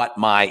for what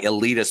my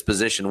elitist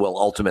position will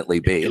ultimately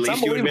be. At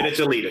least you admit it's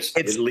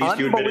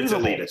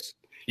elitist.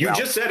 You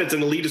just said it's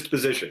an elitist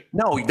position.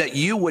 No, that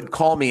you would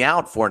call me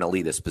out for an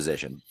elitist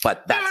position,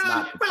 but that's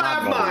not.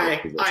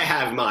 I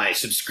have my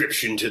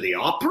subscription to the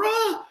opera,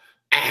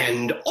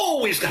 and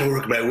always got to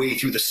work my way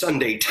through the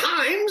Sunday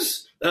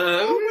Times.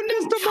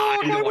 Mr.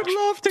 Mark, I would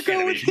love to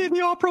go and see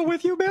the opera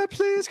with you, man.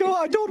 Please go.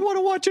 I don't want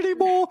to watch any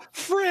more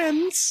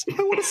Friends.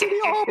 I want to see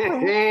the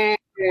opera.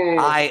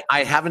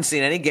 I haven't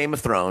seen any Game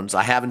of Thrones.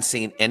 I haven't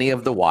seen any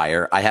of The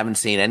Wire. I haven't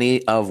seen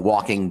any of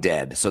Walking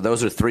Dead. So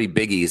those are 3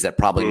 biggies that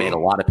probably made a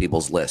lot of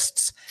people's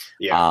lists.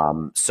 Yeah.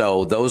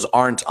 So those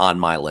aren't on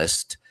my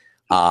list.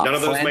 None of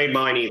those made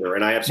mine either.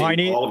 And I have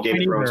seen all of Game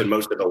of Thrones and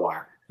most of The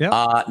Wire. Yep.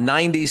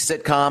 90s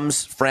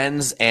sitcoms,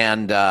 Friends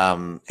and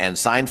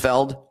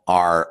Seinfeld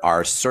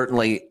are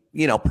certainly,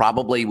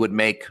 probably would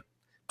make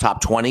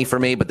top 20 for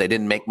me, but they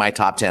didn't make my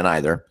top 10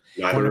 either.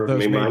 Neither of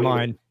those made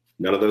mine.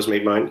 None of those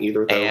made mine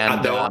either.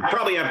 Though I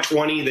probably have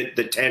 20 that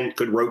the 10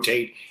 could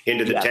rotate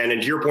into the 10.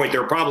 And to your point,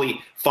 there are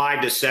probably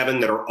 5 to 7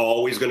 that are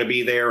always going to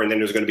be there. And then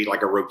there's going to be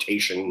like a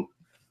rotation.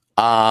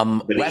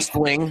 West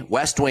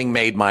Wing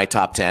made my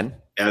top 10.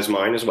 As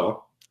mine as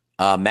well.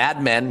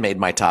 Mad Men made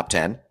my top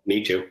 10.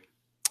 Me too.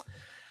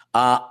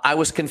 I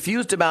was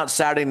confused about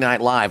Saturday Night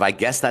Live. I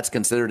guess that's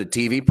considered a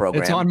TV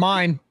program. It's on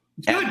mine.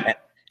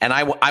 And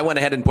I went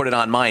ahead and put it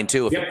on mine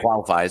too, if it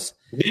qualifies.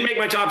 Didn't make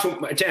my top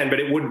 10, but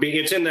it would be.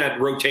 It's in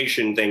that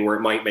rotation thing where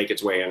it might make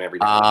its way on every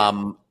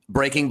day.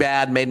 Breaking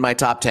Bad made my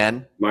top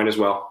 10. Mine as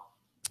well.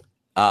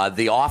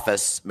 The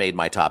Office made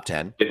my top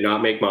 10. Did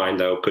not make mine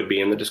though. Could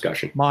be in the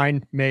discussion.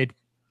 Mine made.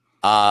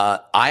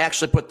 I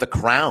actually put The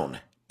Crown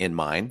in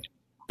mine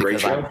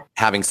because I'm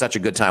having such a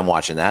good time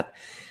watching that.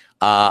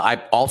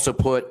 I also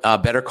put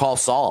Better Call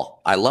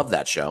Saul. I love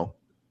that show.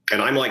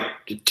 And I'm like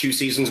 2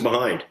 seasons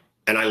behind,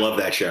 and I love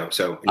that show.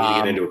 So I need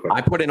to get into it quick.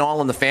 I put in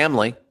All in the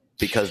Family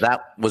because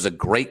that was a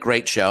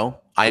great show.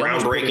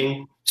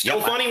 Groundbreaking.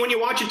 Still funny when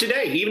you watch it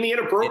today. Even the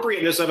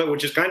inappropriateness of it,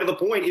 which is kind of the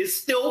point, is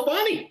still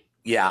funny.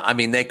 Yeah, I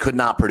mean, they could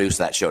not produce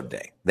that show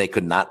today. They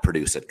could not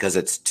produce it because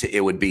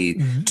it would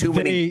be too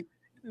many.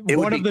 It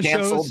would be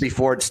canceled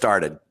before it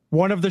started.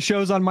 One of the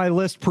shows on my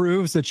list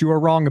proves that you are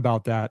wrong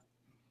about that.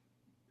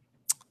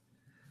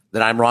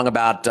 That I'm wrong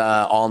about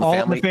All in the Family?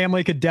 All in the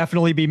Family could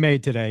definitely be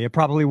made today. It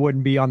probably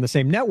wouldn't be on the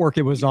same network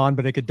it was on,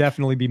 but it could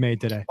definitely be made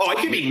today. Oh, it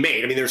could be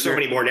made. I mean, there's so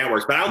many more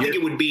networks, but I don't think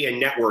it would be a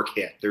network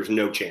hit. There's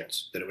no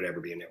chance that it would ever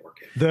be a network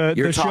hit.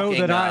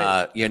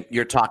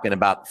 You're talking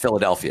about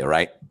Philadelphia,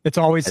 right? It's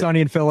Always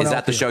Sunny in Philadelphia.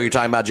 Is that the show you're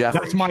talking about, Jeff?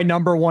 That's my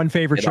number one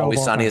favorite show.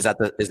 Always Sunny, is that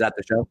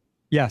the show?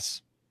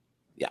 Yes.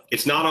 Yeah.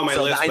 It's not on my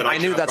list, but I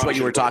knew that's what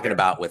you were talking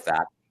about with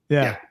that.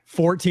 Yeah.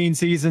 14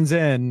 seasons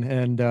in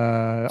and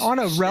on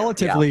a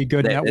relatively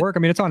good network. I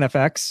mean, it's on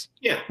FX.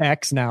 Yeah.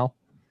 X now.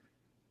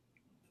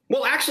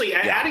 Well, actually,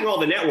 adding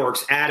all the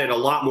networks added a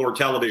lot more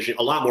television,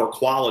 a lot more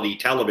quality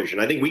television.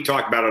 I think we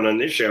talked about it on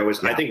this show.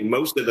 I think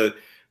most of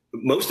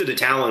the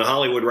talent in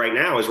Hollywood right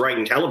now is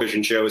writing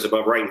television shows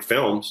above writing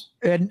films.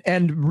 And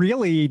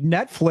really,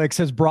 Netflix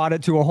has brought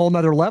it to a whole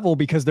nother level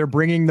because they're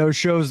bringing those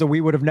shows that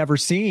we would have never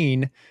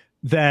seen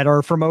that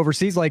are from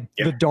overseas. Like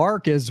The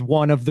Dark is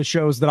one of the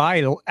shows that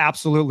I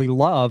absolutely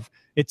love.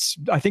 It's,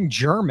 I think,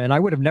 German. I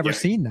would have never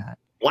seen that.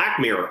 Black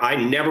Mirror. I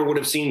never would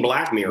have seen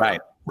Black Mirror.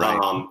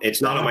 Right.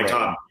 It's not on my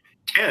top.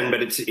 10,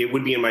 but it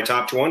would be in my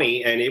top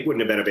 20, and it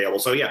wouldn't have been available.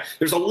 So yeah,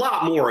 there's a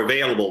lot more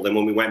available than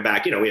when we went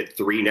back. We had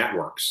 3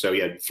 networks, so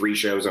you had 3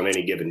 shows on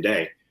any given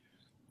day.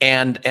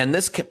 And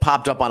this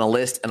popped up on a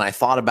list, and I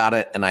thought about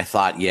it, and I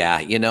thought,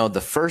 yeah,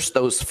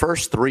 those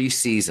first 3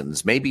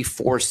 seasons, maybe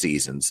 4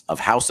 seasons of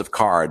House of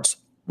Cards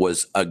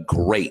was a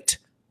great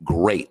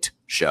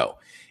show,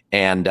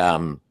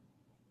 and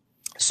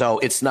so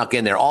it snuck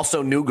in there.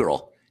 Also, New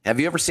Girl. Have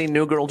you ever seen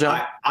New Girl,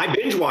 John? I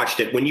binge watched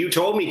it when you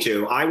told me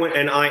to. I went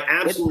and I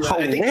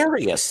absolutely. It's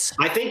hilarious.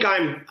 I think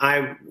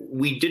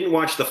we didn't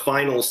watch the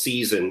final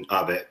season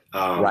of it.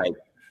 Right.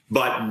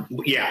 But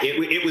yeah,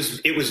 it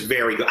was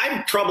very good. I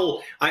have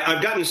trouble.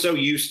 I've gotten so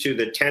used to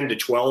the 10 to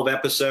 12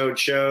 episode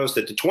shows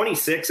that the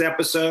 26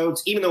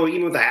 episodes,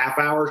 even with a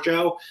half-hour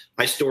show,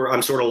 I'm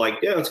sort of like,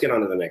 yeah, let's get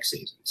on to the next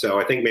season. So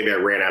I think maybe I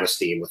ran out of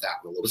steam with that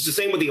one a little. It's the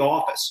same with The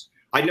Office.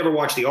 I'd never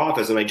watched The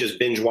Office, and I just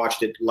binge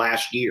watched it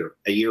last year,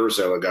 a year or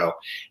so ago,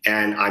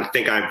 and I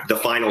think the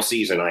final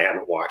season I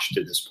haven't watched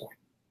to this point.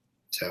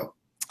 So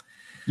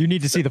you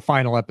need to see the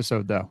final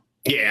episode, though.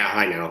 Yeah,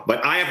 I know,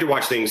 but I have to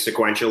watch things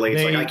sequentially.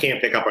 It's like I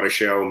can't pick up on a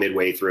show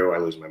midway through; I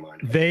lose my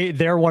mind.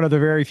 They're one of the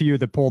very few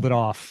that pulled it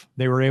off.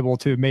 They were able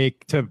to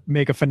make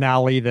a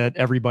finale that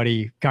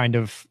everybody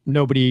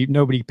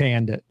nobody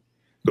panned it.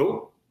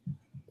 Cool.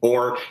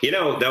 Or,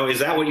 though, is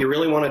that what you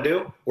really want to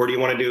do? Or do you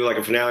want to do like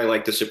a finale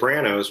like The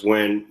Sopranos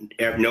when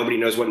nobody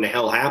knows what in the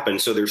hell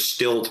happened, so they're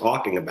still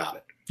talking about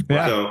it?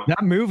 Yeah, so,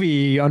 that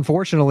movie,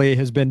 unfortunately,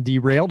 has been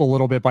derailed a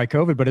little bit by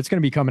COVID, but it's going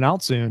to be coming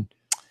out soon.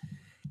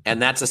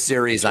 And that's a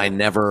series I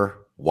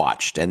never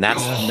watched, and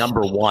that's number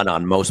 1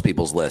 on most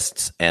people's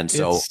lists. And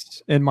so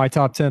it's in my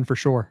top 10 for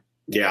sure.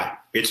 Yeah,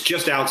 it's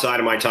just outside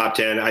of my top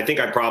 10. I think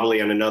I probably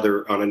on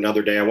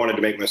another day, I wanted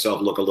to make myself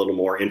look a little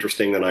more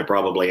interesting than I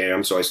probably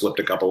am. So I slipped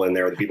a couple in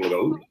there that people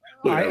go,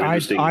 ooh, I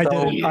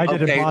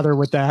didn't bother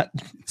with that.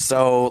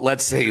 So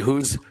let's see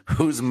who's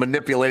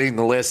manipulating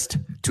the list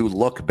to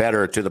look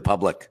better to the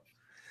public.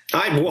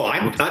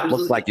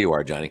 Looks like you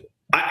are, Johnny.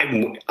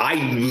 I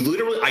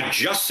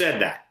just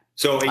said that.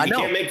 So you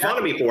can't make fun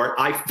of me for it.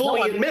 I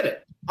fully admit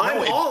it.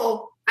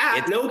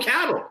 No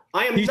cattle.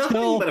 I am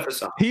nothing but a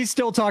facade. He's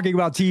still talking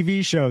about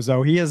TV shows,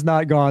 though. He has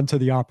not gone to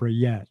the opera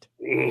yet.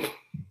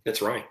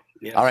 That's right.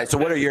 Yeah. All right. So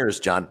what are yours,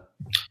 John?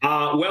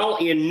 Well,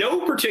 in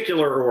no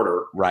particular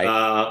order. Right.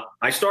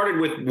 I started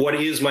with what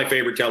is my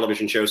favorite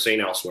television show,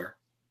 St. Elsewhere.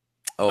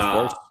 Oh,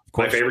 of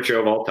course. My favorite show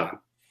of all time.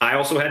 I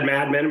also had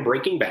Mad Men and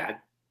Breaking Bad.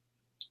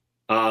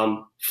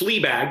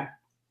 Fleabag.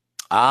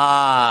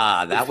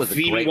 That was a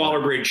Phoebe great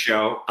Waller-Bridge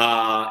show.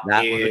 That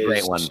was a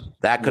great one.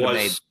 That could have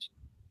made.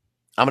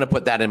 I'm going to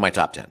put that in my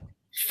top 10.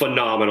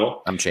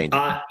 Phenomenal. I'm changing.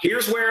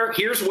 Here's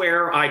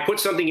where I put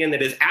something in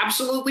that is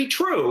absolutely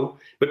true,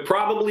 but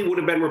probably would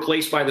have been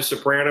replaced by The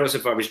Sopranos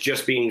if I was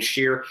just being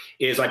sheer.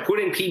 Is I put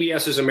in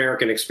PBS's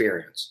American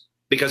Experience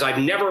because I've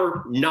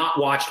never not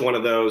watched one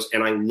of those,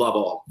 and I love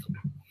all of them.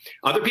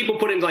 Other people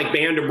put in like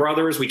Band of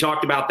Brothers. We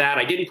talked about that.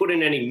 I didn't put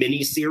in any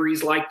mini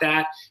series like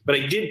that, but I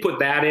did put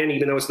that in,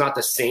 even though it's not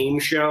the same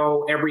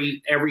show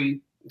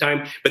every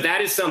time. But that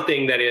is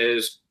something that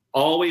is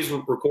always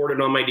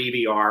recorded on my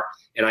DVR,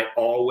 and I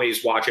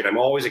always watch it. I'm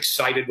always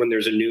excited when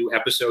there's a new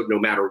episode, no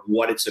matter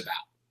what it's about.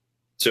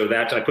 So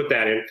I put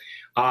that in.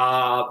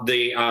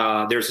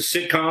 There's a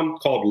sitcom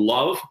called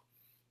Love,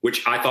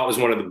 which I thought was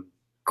one of the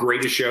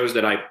greatest shows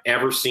that I've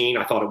ever seen.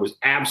 I thought it was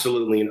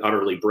absolutely and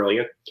utterly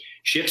brilliant.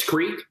 Schitt's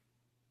Creek,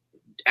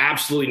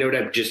 absolutely no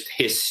doubt, just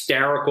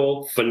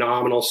hysterical,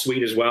 phenomenal,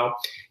 sweet as well.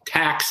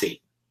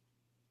 Taxi.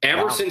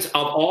 Ever since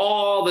of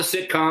all the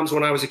sitcoms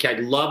when I was a kid, I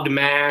loved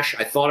MASH.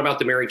 I thought about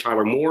the Mary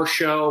Tyler Moore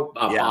Show,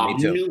 Bob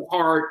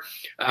Newhart.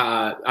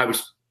 I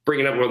was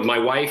bringing it up with my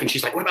wife, and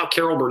she's like, what about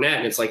Carol Burnett?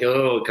 And it's like,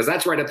 because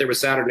that's right up there with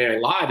Saturday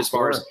Night Live as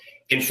far as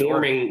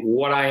informing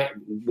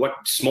what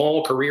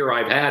small career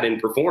I've had in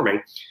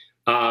performing.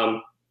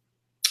 The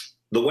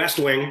West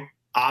Wing,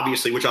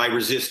 obviously, which I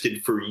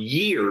resisted for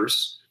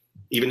years,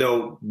 even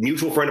though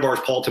mutual friend of ours,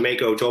 Paul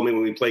Tomeko, told me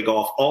when we play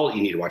golf,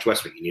 you need to watch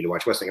West Wing. You need to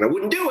watch West Wing. And I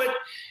wouldn't do it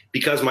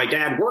because my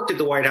dad worked at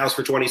the White House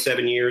for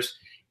 27 years.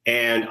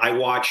 And I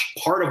watched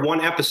part of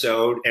one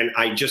episode, and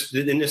and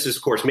this is,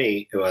 of course,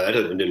 me. Well, that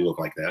didn't look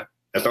like that.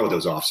 That's not what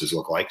those offices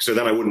look like. So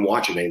then I wouldn't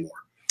watch it anymore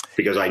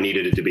because I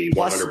needed it to be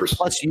 100%.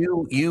 Plus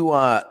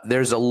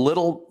there's a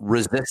little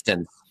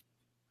resistance,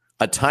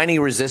 a tiny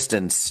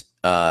resistance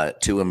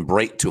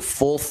to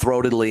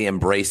full-throatedly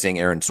embracing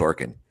Aaron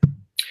Sorkin.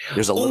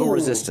 There's a little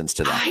resistance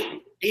to that.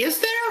 Is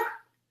there?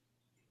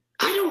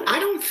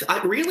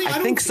 I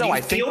think so.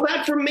 I feel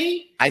that from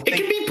me. It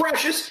can be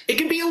precious. It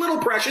can be a little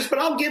precious, but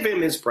I'll give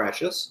him his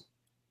precious.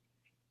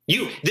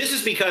 This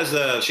is because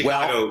the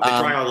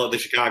trial of the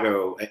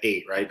Chicago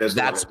 8, right?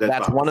 That's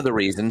one of the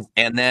reasons.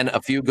 And then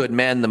A Few Good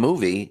Men, the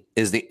movie,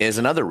 is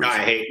another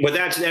reason. But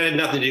that had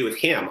nothing to do with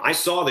him. I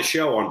saw the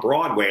show on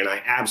Broadway, and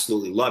I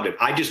absolutely loved it.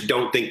 I just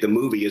don't think the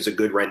movie is a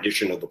good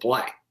rendition of the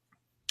play.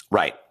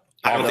 Right.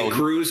 I think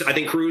Cruise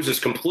is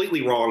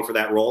completely wrong for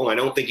that role. I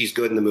don't think he's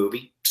good in the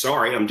movie.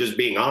 Sorry, I'm just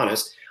being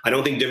honest. I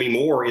don't think Demi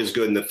Moore is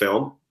good in the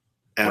film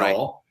at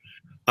all.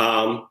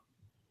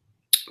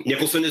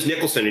 Nicholson is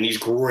Nicholson, and he's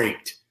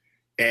great.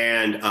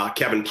 And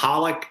Kevin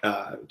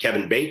Pollak,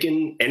 Kevin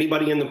Bacon,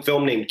 anybody in the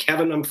film named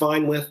Kevin, I'm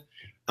fine with.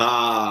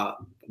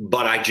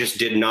 But I just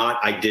did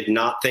not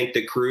think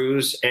that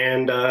Cruise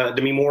and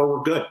Demi Moore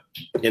were good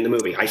in the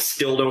movie. I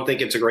still don't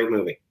think it's a great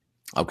movie.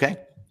 Okay.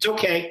 It's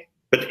okay,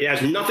 but it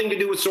has nothing to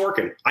do with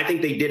Sorkin. I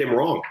think they did him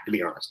wrong, to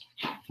be honest.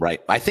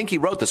 Right. I think he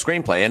wrote the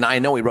screenplay, and I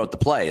know he wrote the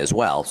play as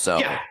well.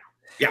 So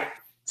yeah.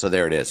 So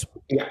there it is.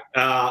 Yeah.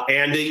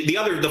 And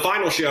the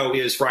final show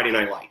is Friday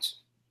Night Lights,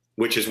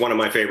 which is one of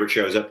my favorite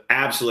shows.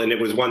 Absolutely.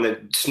 And it was one that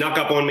snuck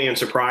up on me and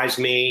surprised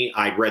me.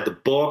 I read the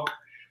book.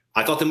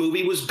 I thought the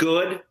movie was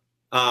good.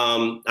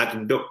 I thought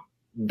the book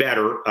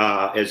better,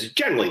 as is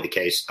generally the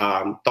case.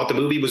 Thought the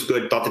movie was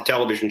good. Thought the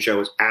television show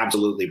was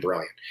absolutely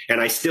brilliant. And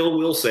I still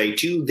will say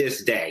to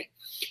this day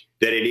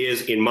that it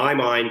is, in my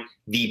mind,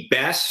 the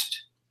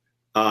best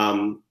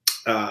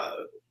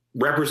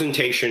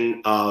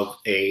representation of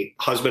a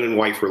husband and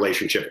wife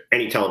relationship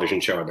any television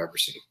show I've ever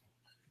seen.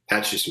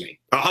 That's just me.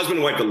 A husband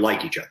and wife that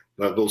like each other.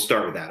 We'll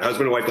start with that. A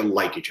husband and wife that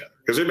like each other.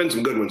 Because there have been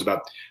some good ones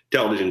about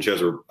television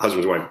shows where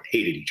husbands and wife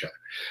hated each other.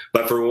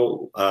 But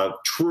for a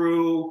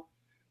true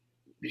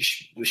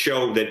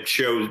show that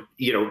shows,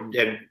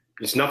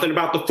 it's nothing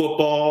about the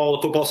football.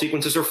 The football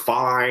sequences are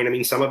fine. I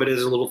mean, some of it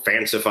is a little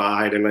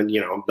fancified. And then,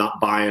 I'm not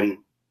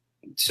buying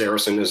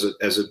Saracen as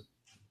a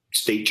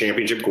state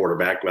championship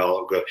quarterback.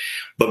 Well, good.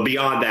 But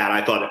beyond that,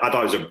 I thought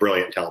it was a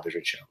brilliant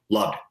television show.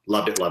 Loved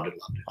it.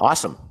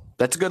 Awesome.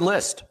 That's a good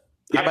list.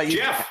 How about you,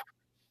 Jeff?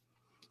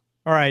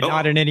 All right,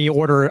 not in any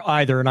order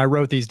either, and I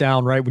wrote these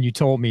down right when you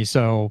told me,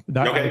 so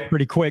that was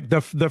pretty quick. The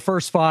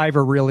first 5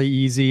 are really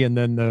easy, and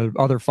then the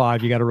other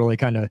 5 you got to really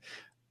kind of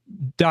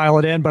dial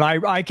it in. But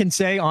I can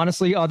say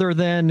honestly, other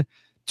than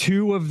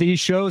 2 of these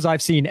shows,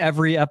 I've seen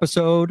every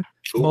episode,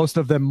 most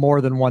of them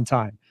more than one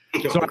time.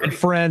 So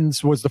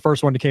Friends was the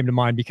first one that came to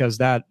mind because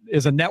that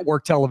is a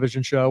network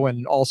television show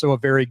and also a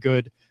very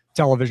good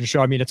television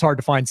show. I mean, it's hard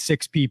to find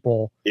 6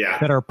 people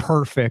that are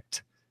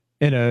perfect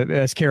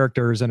as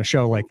characters in a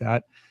show like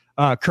that.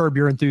 Curb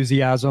Your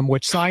Enthusiasm,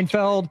 which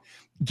Seinfeld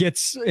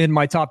gets in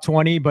my top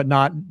 20, but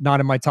not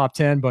in my top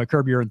 10. But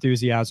Curb Your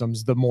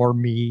Enthusiasm's the more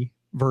me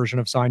version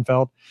of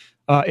Seinfeld.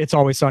 It's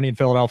Always Sunny in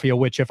Philadelphia,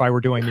 which if I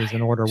were doing these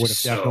in order would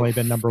have definitely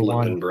been number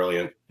 1.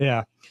 Brilliant.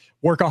 Yeah.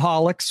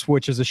 Workaholics,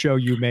 which is a show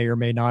you may or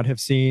may not have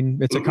seen.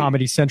 It's a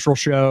Comedy Central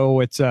show.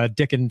 It's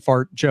dick and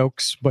fart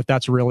jokes, but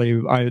that's really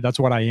that's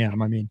what I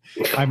am. I mean,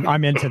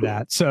 I'm into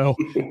that. So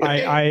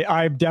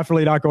I'm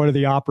definitely not going to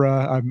the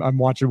opera. I'm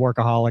watching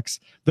Workaholics,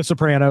 The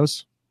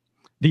Sopranos,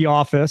 The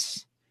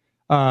Office,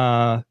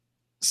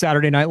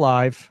 Saturday Night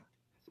Live.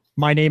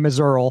 My Name is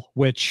Earl,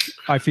 which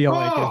I feel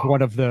like is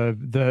one of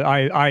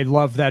I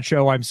love that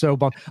show. I'm so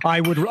bummed.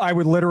 I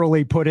would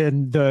literally put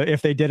in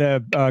if they did a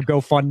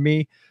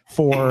GoFundMe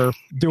for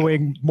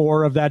doing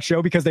more of that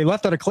show because they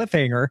left it a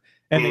cliffhanger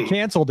and they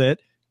canceled it.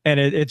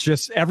 And it's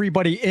just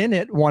everybody in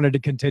it wanted to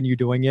continue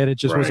doing it. It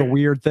just was a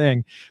weird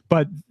thing.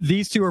 But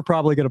these 2 are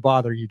probably going to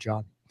bother you,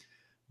 John.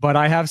 But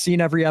I have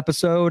seen every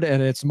episode,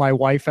 and it's my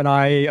wife and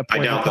I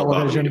appointed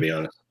television, to be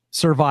honest.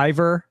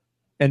 Survivor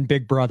and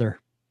Big Brother.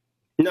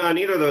 No,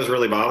 neither of those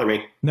really bother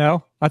me.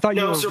 No, I thought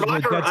you were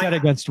Survivor, dead set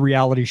against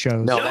reality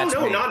shows. No,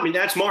 not me.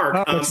 That's Mark.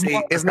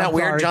 Isn't that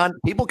weird, John?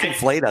 People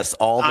conflate us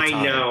all the time.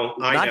 I know.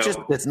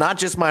 It's not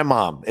just my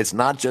mom. It's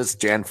not just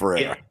Jan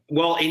Ferreira. Yeah.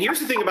 Well, and here's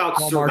the thing about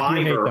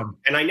Survivor,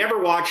 and I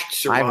never watched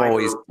Survivor.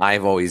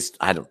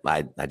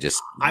 I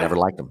just never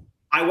liked them.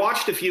 I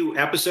watched a few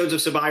episodes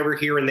of Survivor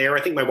here and there.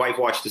 I think my wife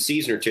watched a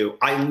season or 2.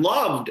 I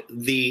loved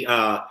the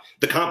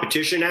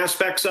competition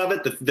aspects of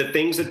it, the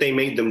things that they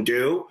made them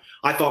do.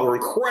 I thought were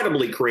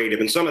incredibly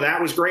creative, and some of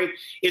that was great.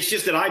 It's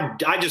just that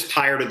I just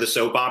tired of the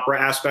soap opera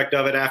aspect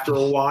of it after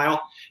a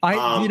while.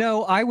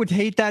 I would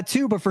hate that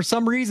too, but for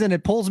some reason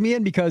it pulls me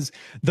in because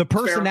the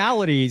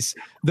personalities,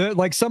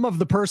 some of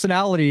the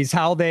personalities,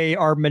 how they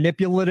are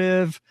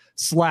manipulative /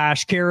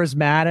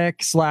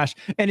 charismatic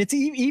 / and it's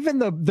even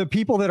the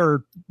people that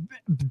are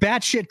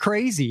batshit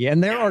crazy,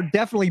 and there are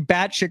definitely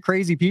batshit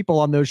crazy people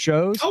on those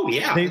shows. Oh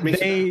yeah,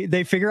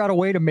 they figure out a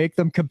way to make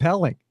them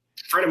compelling.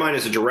 A friend of mine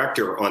is a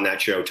director on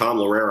that show, Tom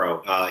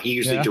Lorero. He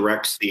usually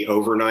directs the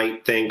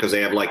overnight thing because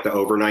they have like the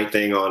overnight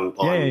thing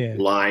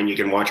online. You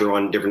can watch it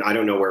on different. I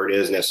don't know where it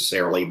is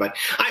necessarily, but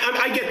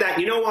I get that.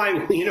 You know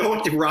why? You know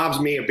what robs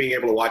me of being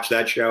able to watch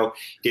that show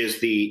is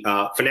the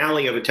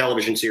finale of a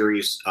television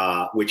series,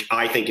 which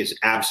I think is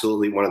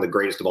absolutely one of the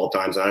greatest of all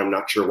times. And I'm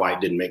not sure why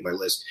it didn't make my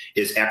list.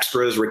 Is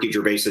Extras, Ricky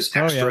Gervais's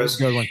Extras. Oh, yeah, that's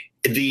a good one.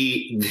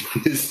 The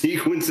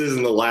sequences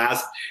in the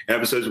last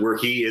episodes where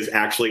he is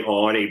actually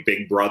on a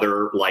Big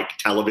Brother like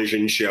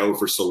television show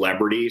for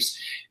celebrities,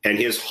 and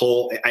his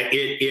whole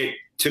it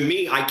to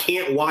me, I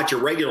can't watch a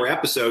regular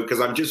episode because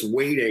I'm just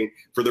waiting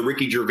for the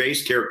Ricky Gervais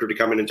character to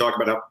come in and talk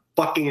about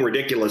fucking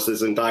ridiculous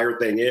this entire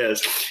thing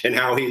is, and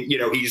how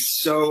he's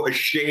so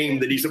ashamed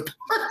that he's a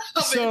part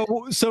of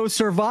it. So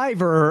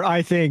Survivor,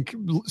 I think,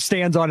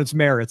 stands on its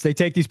merits. They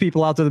take these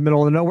people out to the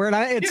middle of nowhere, and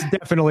it's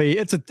definitely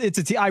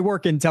I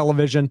work in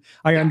television.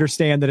 I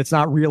understand that it's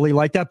not really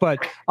like that, but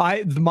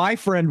my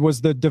friend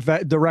was the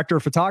director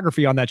of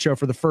photography on that show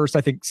for the first,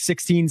 I think,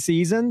 16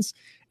 seasons,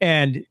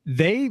 and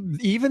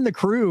even the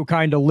crew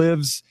kind of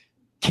lives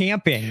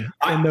camping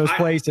in those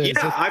places.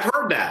 Yeah, I've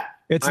heard that.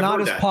 It's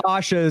not as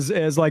posh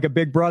as like a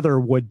Big Brother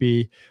would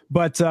be,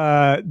 but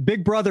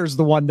Big Brother's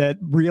the one that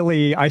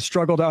really I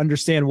struggle to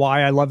understand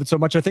why I love it so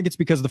much. I think it's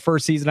because the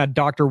first season had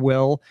Dr.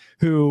 Will,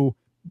 who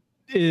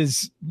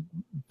is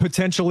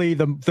potentially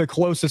the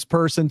closest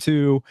person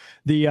to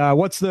the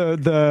what's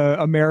the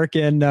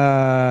American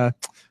the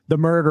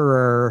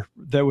murderer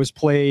that was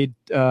played.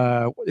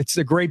 It's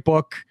a great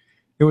book.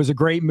 It was a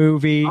great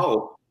movie.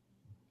 Oh.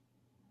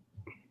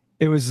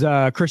 It was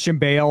Christian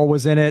Bale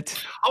was in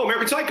it. Oh,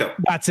 American Psycho.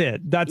 That's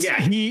it.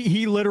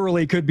 He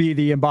literally could be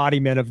the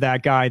embodiment of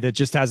that guy that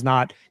just has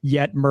not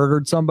yet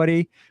murdered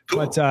somebody.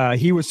 Cool. But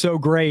he was so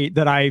great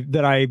that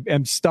I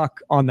am stuck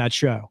on that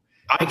show.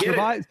 I get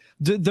it.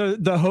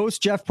 The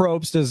host, Jeff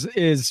Probst,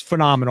 is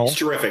phenomenal. It's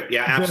terrific.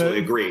 Yeah, absolutely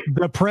agree.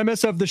 The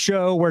premise of the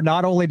show, where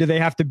not only do they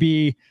have to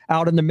be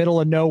out in the middle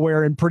of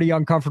nowhere in pretty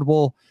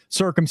uncomfortable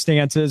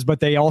circumstances,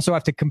 but they also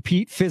have to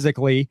compete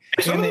physically.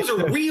 And some of those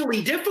are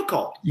really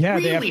difficult. Yeah,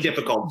 really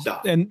difficult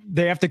stuff. And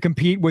they have to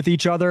compete with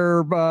each other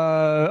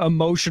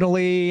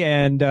emotionally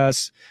and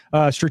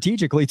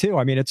strategically too.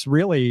 I mean, it's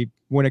really,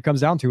 when it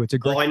comes down to it, it's a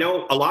great. Well, I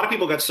know a lot of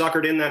people got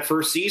suckered in that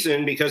first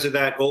season because of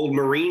that old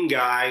Marine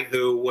guy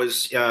who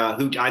was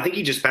who I think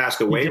he just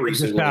passed away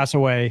recently. Just pass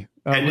away.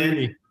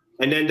 And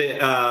then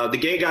the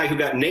gay guy who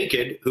got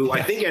naked, who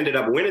I think ended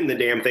up winning the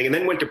damn thing, and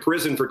then went to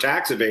prison for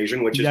tax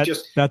evasion, which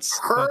is that's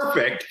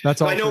perfect.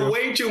 That's all I know true.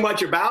 way too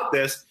much about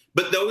this,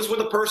 but those were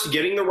the person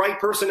getting the right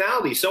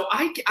personality. So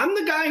I'm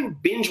the guy who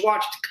binge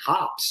watched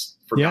Cops,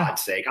 for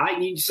God's sake.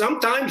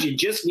 Sometimes you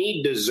just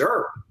need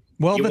dessert.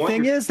 Well, the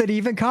thing is that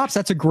even Cops,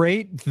 that's a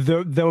great.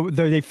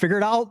 They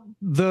figured out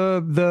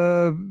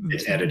the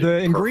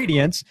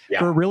ingredients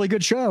for a really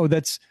good show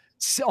that's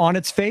on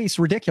its face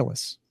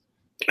ridiculous.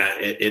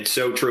 It's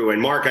so true.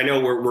 And Mark, I know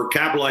we're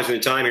capitalizing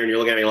the time here, and you're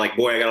looking at me like,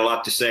 boy, I got a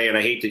lot to say, and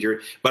I hate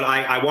that but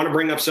I want to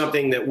bring up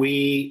something that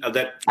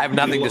I have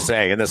nothing to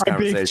say in this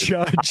conversation.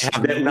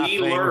 That we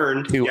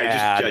learned to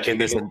add in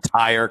this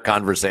entire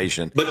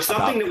conversation. But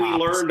something that we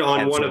learned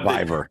on one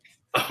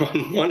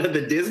of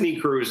the Disney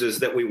cruises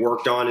that we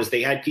worked on is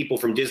they had people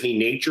from Disney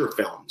Nature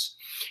Films,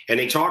 and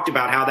they talked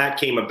about how that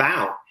came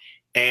about.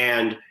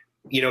 And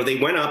they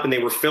went up and they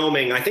were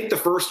filming. I think the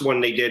first one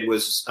they did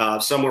was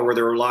somewhere where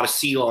there were a lot of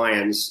sea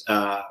lions,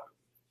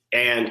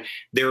 and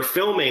they're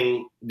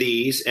filming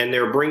these, and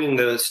they're bringing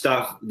the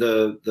stuff,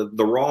 the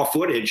raw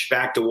footage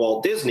back to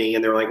Walt Disney,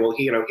 and they're like, well,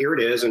 here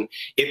it is, and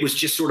it was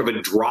just sort of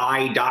a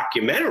dry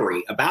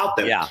documentary about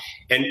them. Yeah.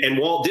 And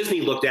Walt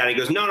Disney looked at it and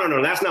goes,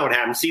 no, that's not what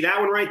happened. See that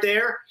one right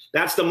there?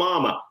 That's the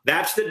mama.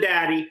 That's the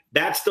daddy.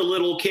 That's the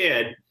little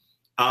kid.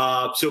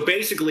 So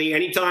basically,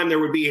 anytime there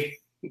would be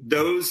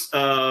those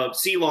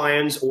sea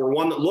lions or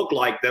one that looked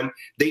like them,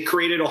 they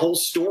created a whole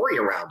story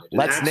around it.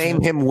 Let's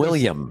name him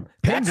William.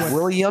 That's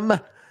William,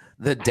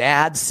 the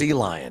dad sea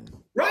lion.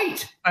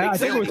 Right. I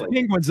think it was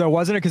penguins, though,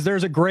 wasn't it? Because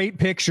there's a great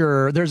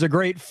picture. There's a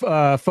great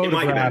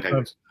photograph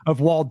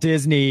of Walt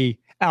Disney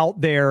out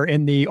there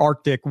in the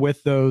Arctic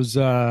with those.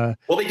 Well,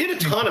 they did a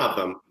ton of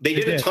them. They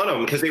did a ton of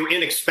them because they were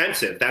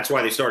inexpensive. That's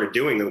why they started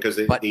doing them, because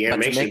the animation.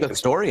 But to make a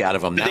story out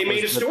of them. They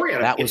made a story out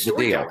of it. That was the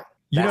deal.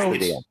 That's the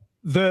deal.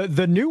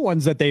 The new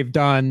ones that they've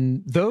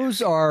done,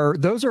 those are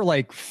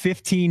like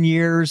 15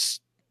 years,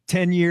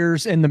 10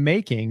 years in the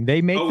making.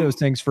 They make those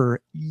things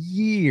for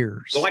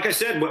years. Well, like I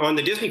said, on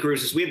the Disney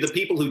cruises, we had the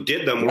people who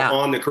did them were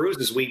on the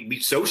cruises. We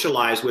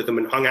socialized with them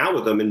and hung out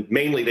with them, and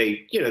mainly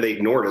they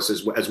ignored us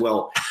as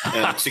well.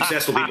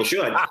 Successful people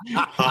should.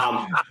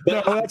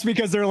 No, that's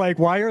because they're like,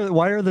 why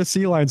are the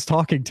sea lions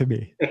talking to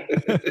me?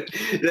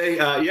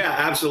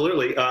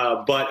 Absolutely.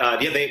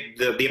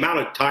 The amount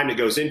of time that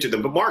goes into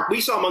them. But Mark,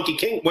 we saw Monkey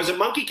King. Was it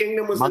Monkey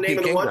Kingdom? Was Monkey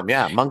the name Kingdom, of the one?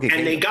 Yeah, Monkey Kingdom.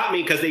 And they got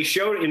me because they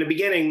showed in the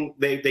beginning.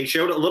 They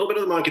showed a little bit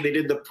of the monkey. They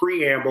did the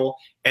preamble,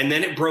 and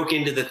then it broke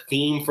into the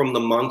theme from the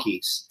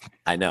Monkees.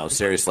 I know,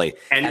 seriously.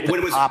 And at when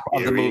it was top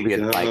of the movie,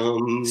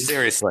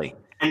 seriously.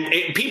 And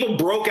people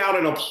broke out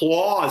in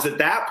applause at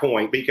that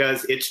point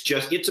because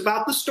it's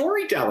about the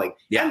storytelling.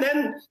 Yeah. And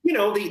then,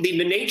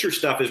 the nature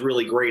stuff is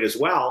really great as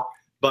well.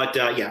 But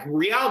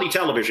reality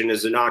television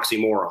is an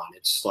oxymoron.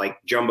 It's like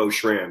jumbo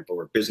shrimp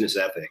or business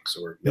ethics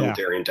or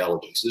military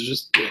intelligence.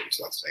 It's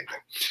not the same thing.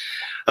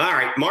 All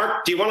right,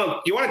 Mark, do you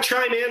want to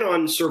chime in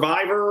on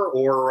Survivor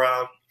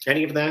or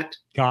any of that?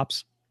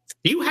 Cops.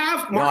 Do you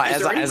have,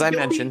 Mark? No, as I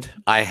mentioned,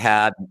 I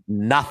had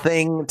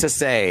nothing to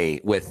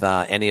say with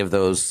any of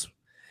those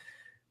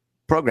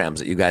programs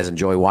that you guys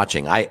enjoy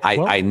watching.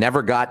 I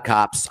never got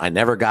Cops. I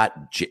never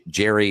got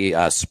Jerry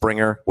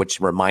Springer, which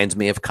reminds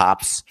me of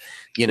Cops.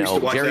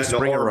 Jerry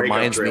Springer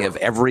reminds me of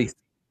every.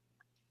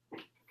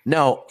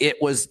 No,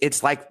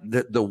 it's like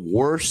the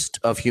worst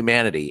of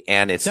humanity.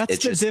 And it's That's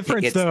it's the just,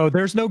 difference, though.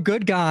 There's no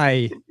good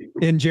guy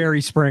in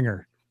Jerry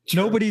Springer.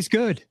 Sure. Nobody's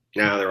good.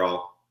 No, The they're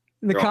all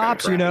kind of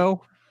cops,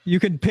 crappy. you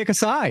can pick a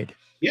side.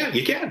 Yeah,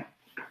 you can.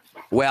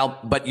 Well,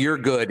 but you're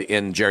good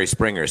in Jerry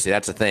Springer. See,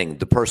 that's the thing.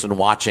 The person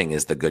watching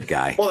is the good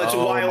guy. Well, that's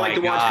why I like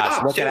to watch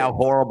cops. Look too. at how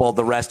horrible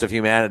the rest of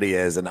humanity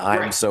is, and I'm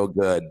Right. so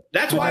good.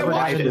 That's why I Never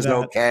watched got it. Is that.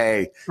 okay.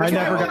 I That's why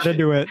never I got watched it.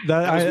 into it.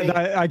 That was me.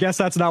 I guess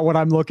that's not what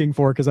I'm looking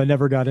for because I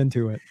never got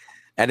into it.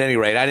 At any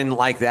rate, I didn't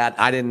like that.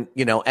 I didn't,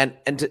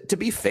 and to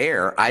be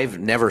fair, I've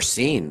never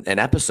seen an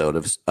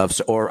episode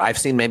or I've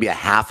seen maybe a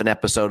half an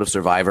episode of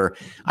Survivor.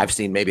 I've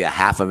seen maybe a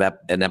half of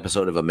an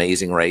episode of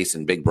Amazing Race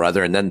and Big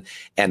Brother.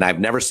 And I've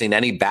never seen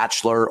any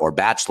Bachelor or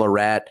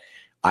Bachelorette.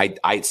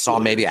 I saw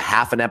maybe a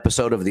half an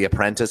episode of The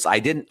Apprentice. I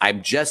don't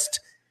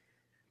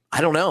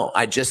know.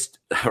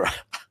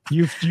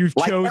 You've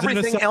Like chosen a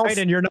everything side else-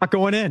 and you're not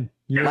going in.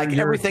 You're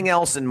Everything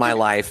else in my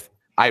life,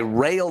 I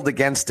railed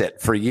against it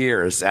for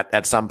years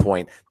at some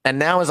point. And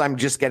now as I'm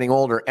just getting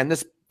older, and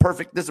this is a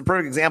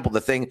perfect example,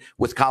 the thing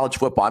with college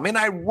football. I mean,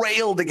 I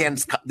railed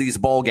against these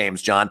bowl games,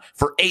 John,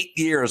 for 8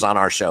 years on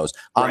our shows,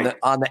 on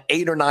the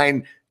 8 or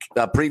 9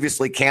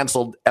 previously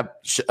canceled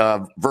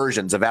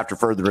versions of After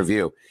Further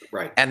Review.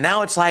 Right. And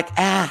now it's like,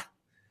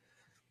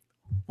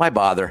 why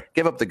bother?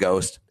 Give up the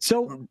ghost.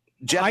 So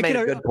Jeff made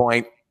a good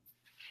point.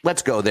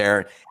 Let's go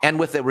there. And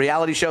with the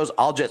reality shows,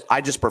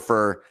 I just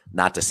prefer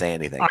not to say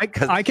anything.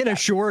 I can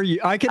assure you.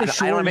 I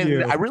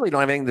really don't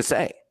have anything to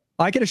say.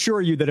 I can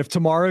assure you that if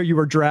tomorrow you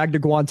were dragged to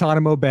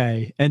Guantanamo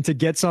Bay and to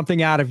get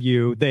something out of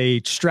you,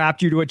 they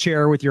strapped you to a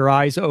chair with your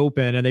eyes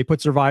open and they put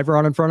Survivor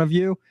on in front of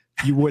you,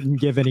 you wouldn't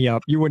give any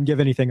up. You wouldn't give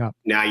anything up.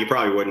 Nah, you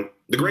probably wouldn't.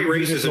 The Great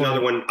Race is another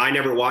one. I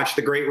never watched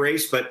The Great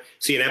Race, but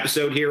see an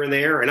episode here and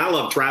there. And I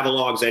love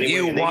travelogues anyway.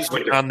 You and they just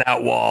walked went on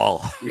that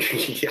wall.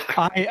 yeah.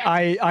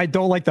 I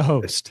don't like the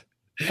host.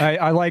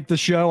 I like the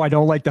show. I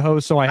don't like the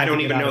host, so I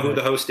don't even know who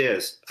the host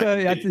is.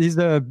 He's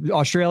the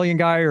Australian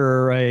guy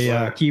or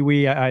a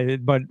Kiwi,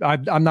 but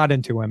I'm not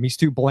into him. He's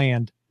too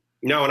bland.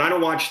 No, and I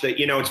don't watch the.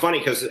 It's funny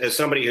because as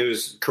somebody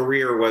whose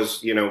career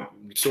was,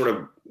 sort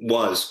of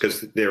was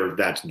because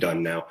that's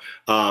done now,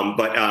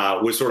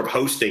 but was sort of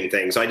hosting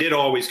things. I did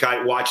always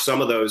kind of watch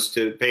some of those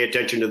to pay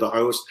attention to the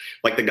host,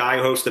 like the guy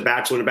who hosts The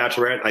Bachelor and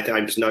Bachelorette.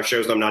 I'm just not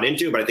shows I'm not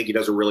into, but I think he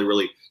does a really,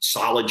 really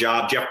solid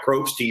job. Jeff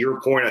Probst, to your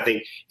point, I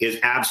think is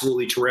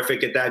absolutely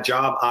terrific at that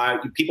job.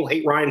 People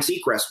hate Ryan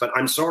Seacrest, but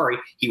I'm sorry,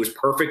 he was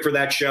perfect for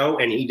that show,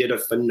 and he did a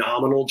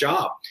phenomenal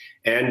job.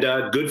 And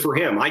good for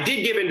him. I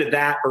did give into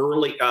that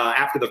early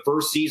after the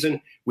first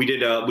season. We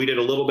did a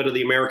little bit of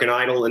the American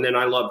Idol, and then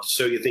I loved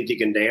So You Think You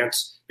Can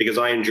Dance because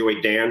I enjoy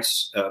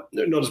dance.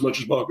 Not as much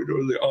as Mark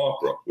enjoys the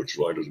opera, which is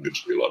why it doesn't get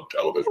to see a lot of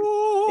television.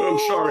 But I'm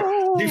sorry,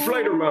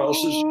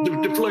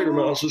 Deflator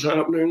Mouse is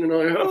happening, and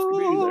I have to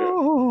be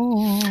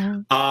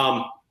there.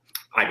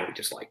 I don't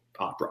dislike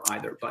opera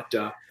either, but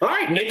all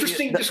right,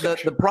 interesting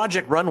discussion. The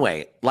Project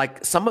Runway,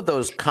 like some of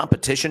those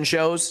competition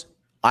shows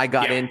I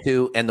got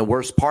into, and the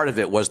worst part of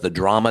it was the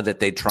drama that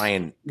they try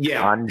and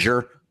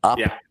conjure up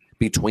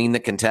between the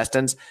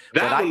contestants.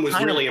 That one was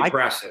really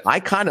impressive. I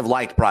kind of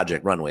liked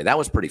Project Runway. That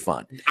was pretty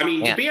fun. I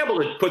mean, to be able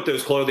to put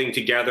those clothing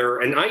together,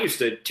 and I used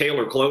to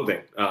tailor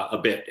clothing a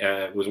bit.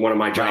 It was one of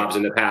my jobs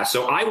in the past.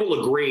 So I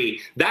will agree.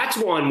 That's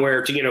one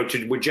where,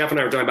 to what Jeff and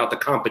I were talking about,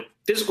 the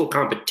physical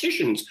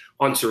competitions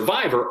on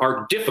Survivor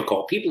are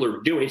difficult. People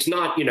are doing, it's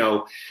not,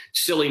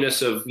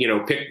 silliness of,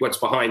 pick what's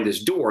behind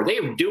this door. They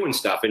are doing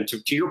stuff. And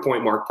to your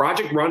point, Mark,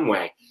 Project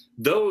Runway,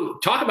 though,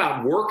 talk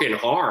about working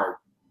hard.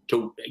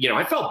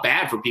 I felt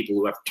bad for people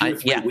who have 2 or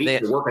 3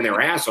 weeks to working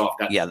their ass off.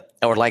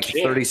 Or like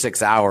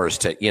 36 hours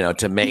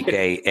to make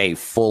a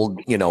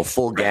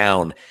full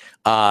gown.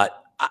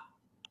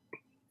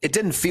 It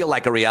didn't feel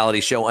like a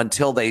reality show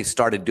until they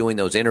started doing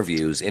those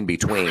interviews in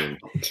between.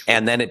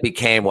 And then it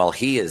became, well,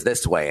 he is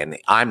this way and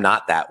I'm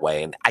not that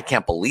way. And I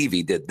can't believe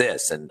he did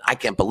this. And I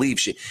can't believe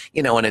she,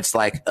 and it's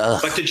like, ugh.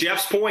 But to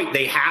Jeff's point,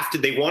 they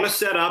want to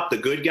set up the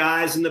good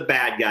guys and the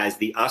bad guys,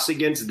 the us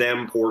against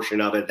them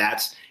portion of it.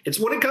 It's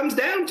what it comes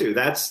down to.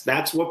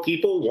 That's what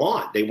people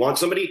want. They want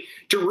somebody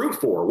to root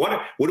for.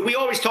 What do we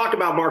always talk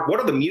about, Mark? What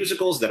are the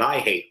musicals that I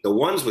hate? The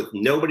ones with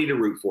nobody to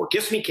root for.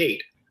 Kiss Me,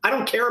 Kate. I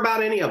don't care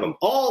about any of them.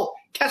 All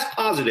test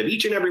positive,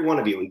 each and every one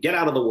of you, and get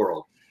out of the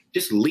world.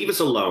 Just leave us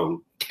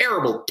alone.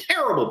 Terrible,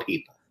 terrible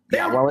people.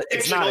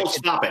 It's not.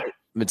 Stop it.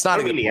 It's not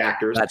a good play.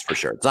 Actors. That's for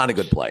sure. It's not a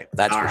good play.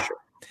 That's for sure.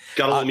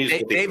 Got a little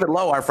musical David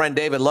Lowe, our friend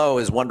David Lowe,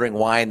 is wondering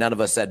why none of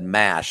us said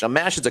MASH. Now,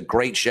 MASH is a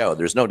great show.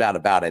 There's no doubt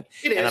about it.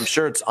 It is. And I'm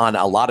sure it's on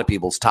a lot of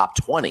people's top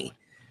 20.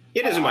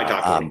 It is in my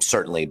top 20.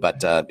 Certainly,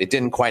 but it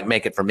didn't quite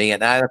make it for me.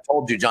 And I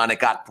told you, John, it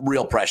got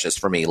real precious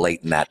for me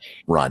late in that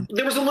run.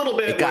 There was a little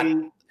bit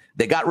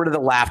They got rid of the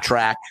laugh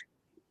track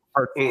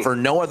for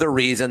no other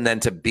reason than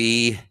to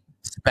be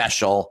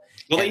special.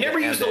 Well, they never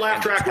used the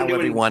laugh track to tell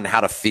everyone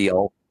how to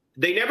feel.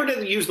 They never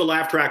did use the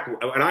laugh track,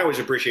 and I always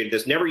appreciated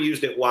this, never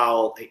used it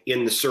while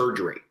in the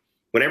surgery.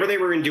 Whenever they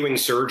were doing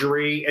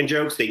surgery and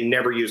jokes, they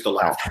never used the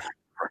laugh track.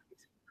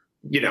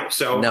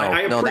 So No,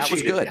 I no, that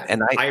was good. that.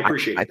 And I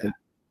appreciate I that.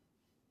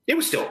 It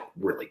was still a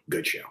really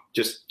good show.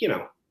 Just,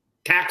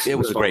 Taxi. It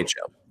was a great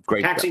show.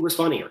 Great Taxi show. was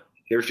funnier.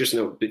 There's just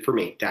for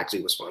me,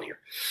 Taxi was funnier.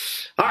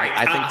 All right.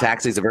 I think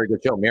Taxi is a very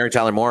good show. Mary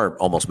Tyler Moore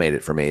almost made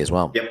it for me as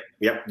well.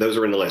 Yep. Those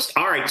are in the list.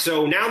 All right.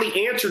 So now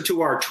the answer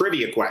to our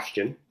trivia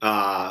question,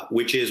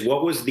 which is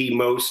what was the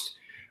most,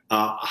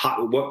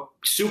 what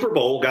Super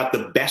Bowl got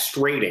the best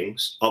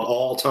ratings of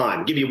all time?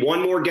 I'll give you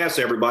one more guess,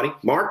 everybody.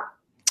 Mark?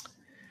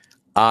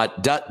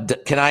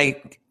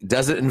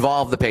 Does it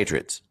involve the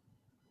Patriots?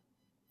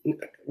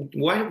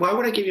 Why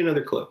would I give you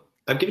another clue?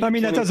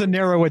 That doesn't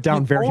narrow it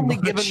down very much.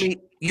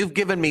 You've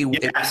given me.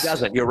 Yes. It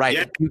doesn't. You're right.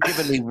 Yes. You've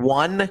given me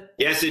one.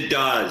 Yes, it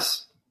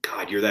does.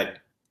 God, you're that.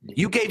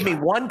 You gave me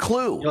one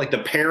clue. You're like the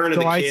parent of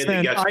the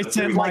kid. I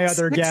sent my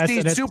other guess.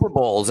 60 Super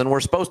Bowls, and we're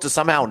supposed to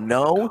somehow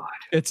know. God.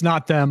 It's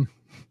not them.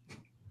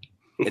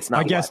 It's not.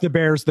 I guess the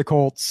Bears, the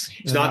Colts.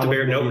 It's not the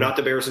Bears. No, not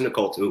the Bears and the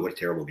Colts. Ooh, what a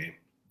terrible game,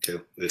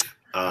 too.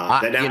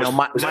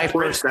 That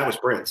was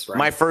Prince, right?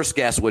 My first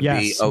guess would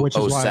be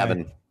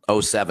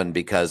 07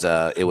 because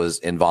it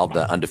involved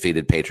the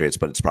undefeated Patriots,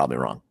 but it's probably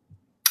wrong.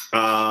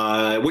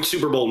 Which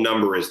Super Bowl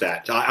number is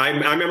that? I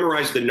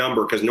memorized the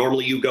number because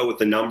normally you go with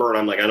the number, and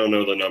I'm like, I don't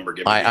know the number.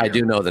 I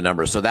do know the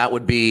number, so that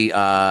would be.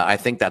 I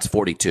think that's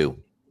 42.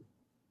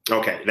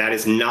 Okay, that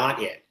is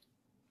not it.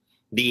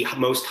 The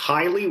most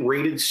highly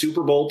rated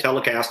Super Bowl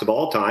telecast of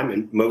all time,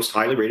 and most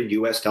highly rated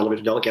U.S.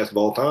 television telecast of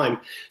all time,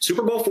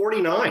 Super Bowl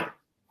 49,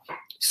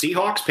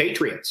 Seahawks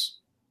Patriots.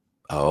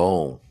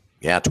 Oh,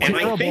 yeah,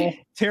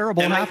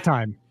 terrible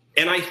halftime.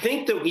 And I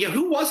think that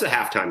who was the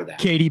halftime of that?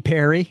 Katy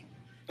Perry.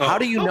 How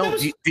do you know?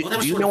 Do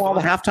you know all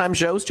the halftime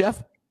shows,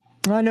 Jeff?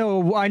 I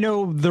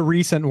know the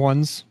recent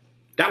ones.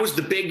 That was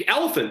the big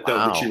elephant, though,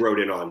 that you wrote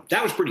in on.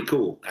 That was pretty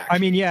cool,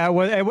 actually.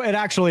 It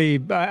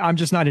actually, I'm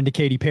just not into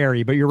Katy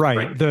Perry, but you're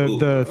right.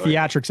 The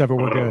theatrics of it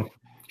were good.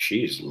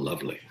 She's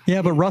lovely.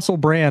 Yeah, but Russell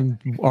Brand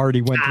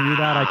already went through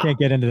that. I can't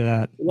get into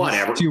that.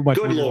 Whatever. Too much.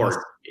 Good Lord.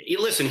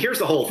 Listen, here's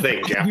the whole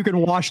thing, Jeff. You can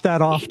wash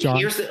that off, John.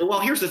 Here's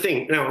the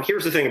thing. No,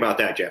 here's the thing about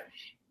that, Jeff.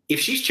 If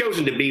she's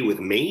chosen to be with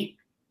me,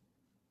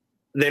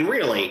 then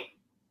really,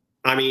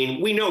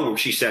 we know where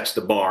she sets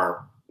the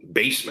bar,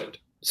 basement.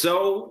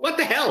 So what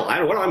the hell?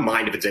 What do I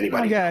mind if it's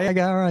anybody?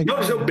 All right. No,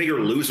 there's no bigger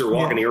loser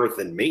walking the earth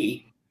than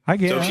me. So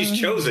if she's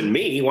chosen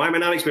me, why am I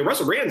not expecting?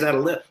 Russell Brand's at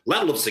a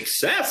level of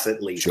success,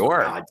 at least.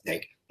 Sure. For God's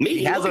sake. Me,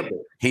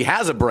 he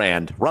has a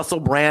brand. Russell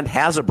Brand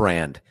has a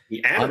brand.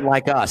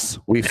 Unlike us,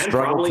 we've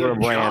struggled for a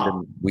brand,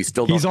 and we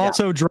still don't. He's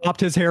also dropped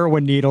his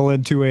heroin needle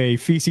into a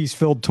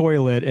feces-filled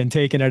toilet and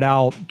taken it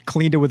out,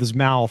 cleaned it with his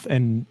mouth,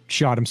 and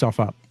shot himself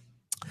up.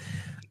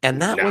 And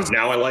now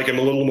I like him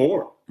a little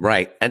more.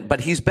 Right. But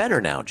he's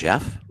better now,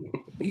 Jeff.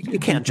 You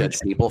can't judge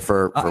people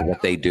for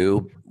what they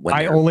do.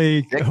 I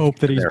only hope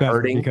that he's better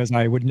hurting. Because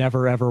I would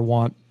never, ever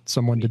want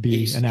someone to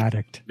be an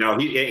addict. No,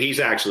 he's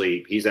actually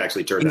turned He's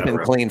that been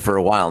around. clean for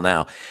a while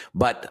now.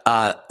 But,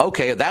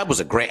 okay, that was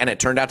and it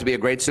turned out to be a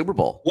great Super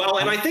Bowl. Well,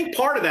 and I think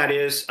part of that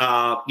is,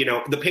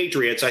 the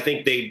Patriots, I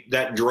think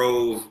that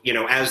drove,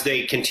 as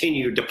they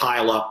continued to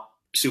pile up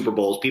Super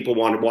Bowls, people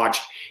wanted to watch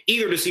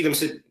either to see them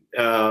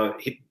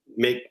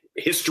make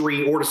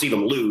history or to see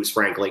them lose,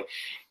 frankly.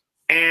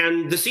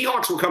 And the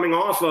Seahawks were coming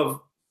off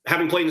of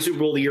having played the Super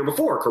Bowl the year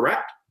before,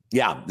 correct?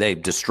 Yeah, they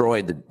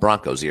destroyed the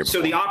Broncos the year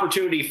before. So the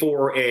opportunity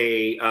for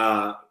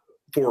a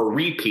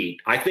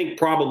repeat, I think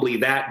probably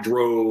that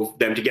drove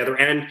them together.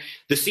 And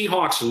the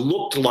Seahawks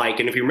looked like,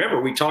 and if you remember,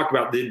 we talked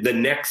about the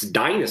next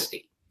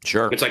dynasty.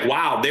 Sure. It's like,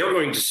 wow, they're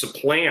going to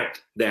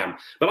supplant them.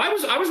 But I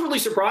was really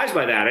surprised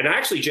by that. And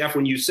actually, Jeff,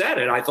 when you said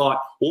it, I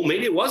thought, well,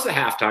 maybe it was the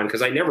halftime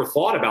because I never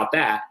thought about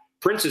that.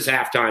 Prince's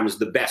halftime is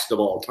the best of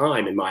all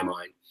time in my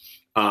mind.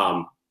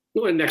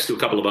 Next to a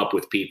couple of Up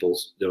With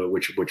Peoples,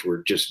 which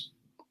were just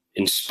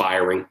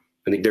inspiring.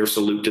 I think their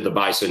salute to the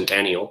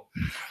bicentennial.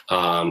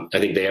 I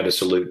think they have a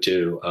salute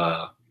to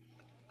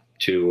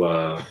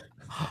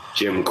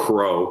Jim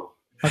Crow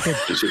in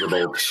Super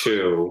Bowl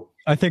II.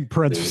 I think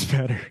Prince was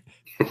better.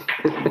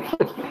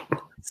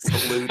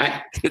 Salute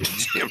to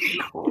Jim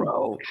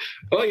Crow.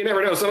 Well, you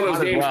never know. Some of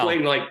those games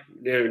played like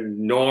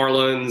New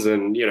Orleans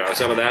and,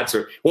 some of that.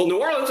 New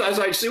Orleans, I was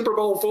like Super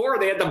Bowl IV,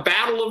 they had the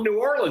Battle of New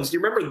Orleans. Do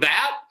you remember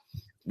that?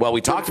 Well,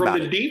 we talked about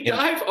it. From the deep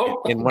dive?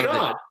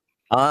 God.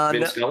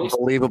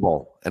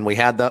 Unbelievable. And we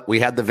had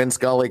the Vince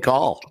Scully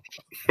call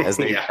as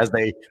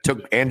they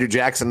took Andrew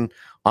Jackson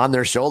on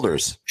their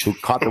shoulders, who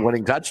caught the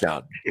winning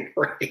touchdown.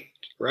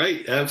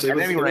 Right.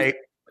 Absolutely. At any rate,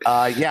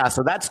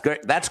 so that's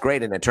great. That's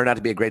great, and it turned out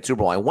to be a great Super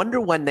Bowl. I wonder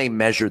when they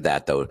measured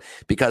that, though,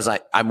 because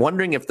I'm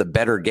wondering if the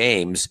better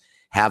games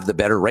have the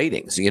better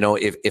ratings.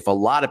 If a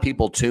lot of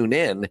people tune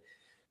in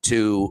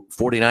to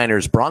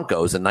 49ers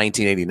Broncos in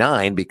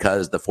 1989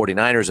 because the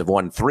 49ers have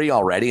won 3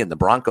 already and the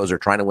Broncos are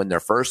trying to win their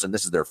first, and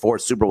this is their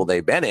 4th Super Bowl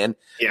they've been in.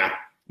 Yeah.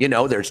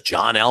 There's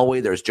John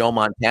Elway, there's Joe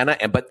Montana,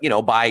 but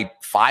by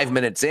 5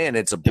 minutes in,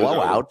 it's a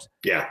blowout.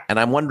 Yeah. And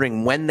I'm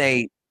wondering when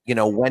they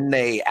when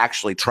they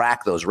actually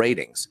track those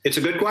ratings. It's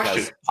a good question.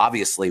 Because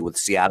obviously with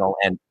Seattle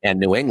and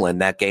New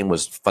England, that game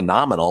was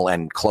phenomenal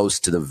and close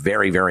to the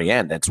very, very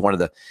end. It's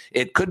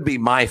it could be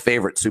my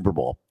favorite Super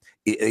Bowl,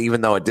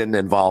 even though it didn't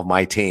involve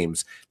my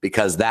teams,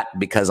 because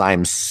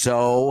I'm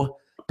so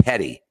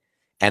petty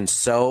and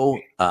so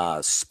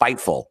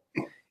spiteful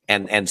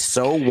and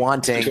so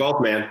wanting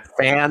 12th man.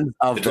 fans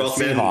of the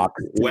Seahawks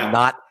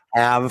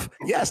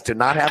to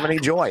not have any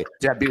joy,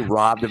 to be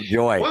robbed of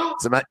joy. Well,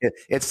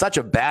 it's such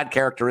a bad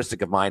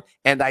characteristic of mine,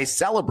 and I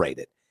celebrate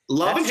it.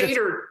 Love and hate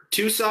are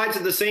two sides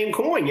of the same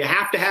coin. You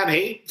have to have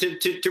hate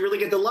to really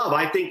get the love.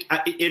 I think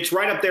it's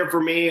right up there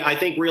for me. I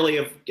think really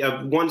of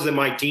ones that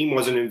my team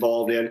wasn't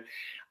involved in,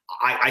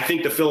 I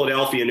think the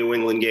Philadelphia New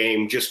England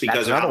game, just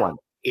because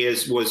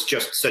was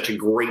just such a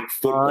great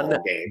football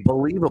game.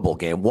 Unbelievable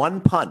game.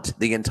 One punt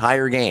the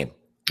entire game.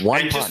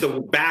 Just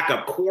the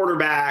backup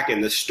quarterback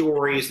and the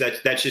stories,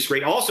 that's just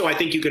great. Also, I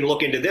think you can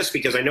look into this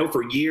because I know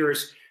for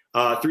years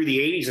through the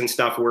 80s and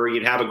stuff where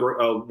you'd have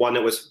one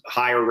that was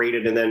higher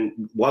rated and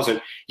then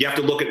wasn't. You have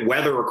to look at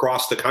weather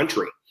across the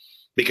country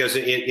because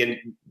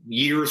in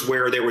years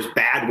where there was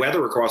bad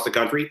weather across the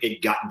country,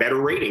 it got better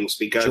ratings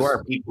because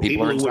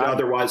people who would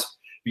otherwise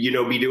be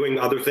doing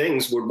other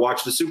things would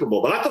watch the Super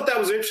Bowl. But I thought that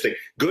was interesting.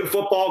 Good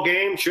football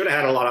game. Should have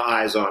had a lot of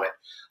eyes on it.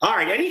 All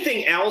right.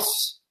 Anything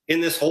else in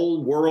this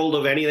whole world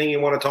of anything you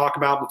want to talk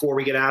about before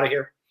we get out of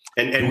here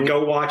and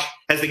go watch?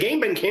 Has the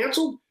game been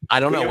canceled? I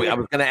don't know. I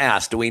was going to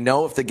ask, do we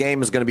know if the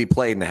game is going to be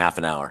played in a half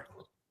an hour?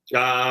 It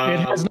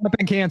has not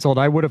been canceled.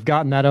 I would have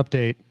gotten that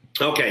update.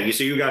 Okay.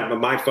 You got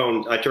my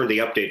phone. I turned the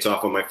updates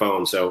off on my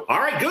phone. So, all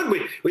right,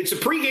 good. It's a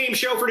pregame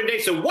show for today.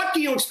 So what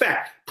do you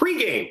expect?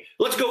 Pregame.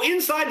 Let's go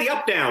inside the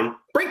up down.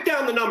 Break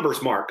down the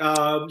numbers, Mark.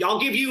 I'll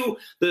give you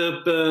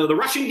the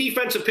rushing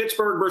defense of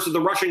Pittsburgh versus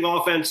the rushing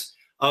offense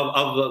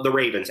of the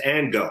Ravens,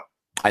 and go.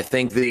 I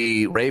think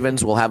the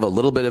Ravens will have a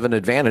little bit of an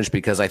advantage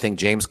because I think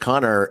James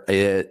Conner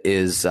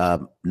is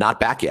not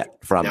back yet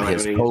from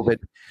his COVID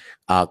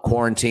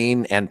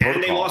quarantine and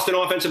protocol. And they lost an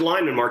offensive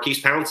lineman.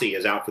 Marquise Pouncey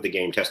is out for the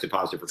game, tested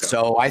positive for COVID.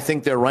 So I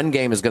think their run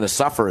game is going to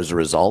suffer as a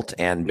result,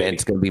 and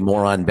it's going to be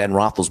more on Ben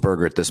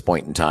Roethlisberger at this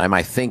point in time.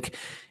 I think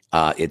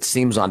it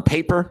seems on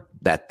paper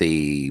that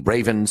the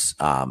Ravens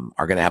are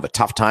going to have a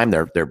tough time.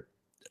 They're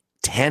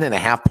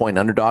 10.5-point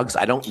underdogs.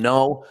 I don't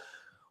know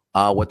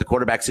what the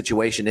quarterback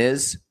situation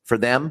is for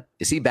them.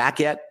 Is he back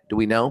yet? Do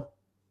we know?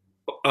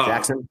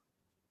 Jackson?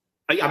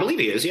 I believe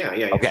he is.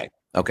 Yeah.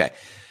 Okay.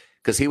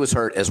 Because he was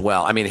hurt as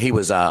well. I mean, he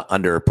was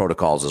under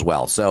protocols as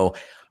well. So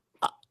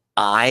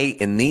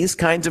in these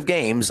kinds of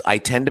games, I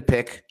tend to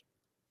pick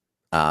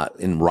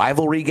in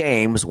rivalry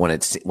games when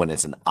it's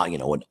an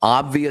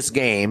obvious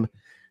game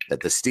that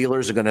the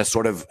Steelers are going to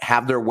sort of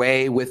have their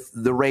way with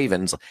the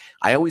Ravens.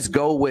 I always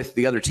go with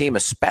the other team,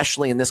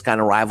 especially in this kind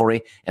of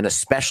rivalry, and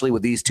especially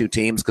with these two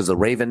teams, because the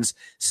Ravens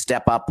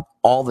step up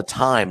all the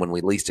time when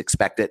we least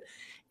expect it,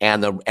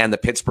 and the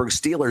Pittsburgh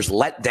Steelers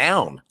let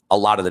down a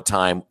lot of the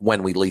time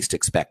when we least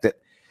expect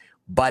it.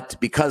 But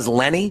because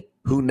Lenny,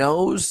 who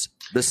knows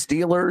the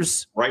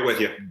Steelers' right with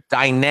you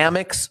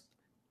dynamics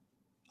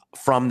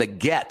from the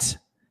get,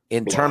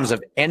 in terms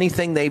of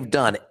anything they've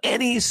done,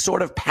 any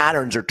sort of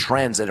patterns or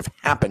trends that have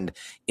happened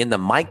in the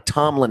Mike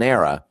Tomlin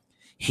era,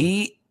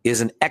 he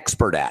is an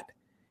expert at.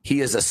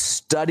 He is a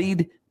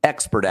studied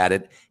expert at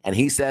it, and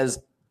he says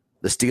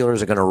the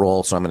Steelers are going to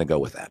roll, so I'm going to go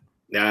with that.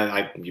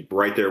 I'm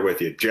right there with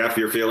you. Jeff,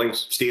 your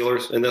feelings,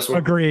 Steelers in this one?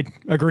 Agreed.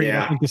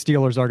 Yeah. I think the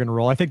Steelers are going to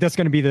roll. I think that's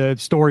going to be the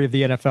story of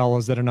the NFL,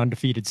 is that an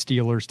undefeated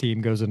Steelers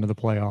team goes into the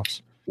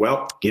playoffs.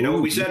 Well, you know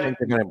what we said? I think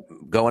they're going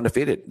to go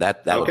undefeated.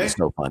 That would be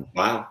so fun.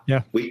 Wow.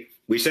 Yeah.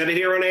 We said it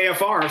here on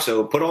AFR,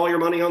 so put all your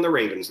money on the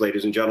Ravens,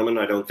 ladies and gentlemen.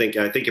 I think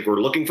if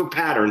we're looking for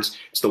patterns,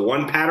 it's the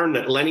one pattern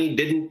that Lenny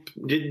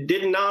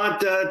did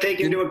not take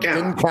into account.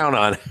 Didn't count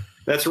on.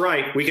 That's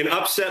right. We can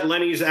upset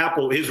Lenny's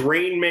his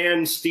Rain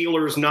Man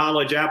Steelers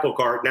knowledge apple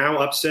cart, now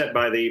upset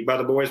by the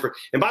boys.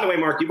 And by the way,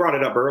 Mark, you brought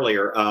it up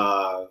earlier.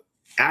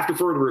 After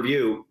further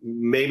review,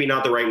 maybe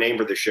not the right name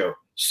for the show.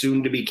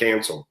 Soon to be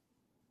canceled.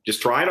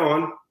 Just try it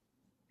on.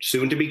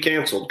 Soon to be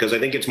canceled, because I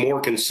think it's more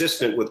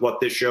consistent with what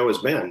this show has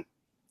been.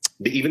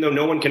 Even though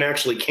no one can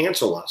actually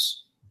cancel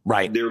us,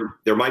 right?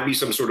 There might be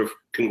some sort of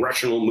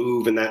congressional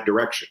move in that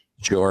direction.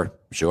 Sure.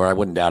 I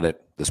wouldn't doubt it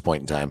at this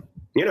point in time.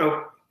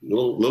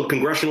 Little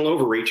congressional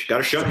overreach. Got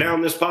to shut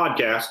down this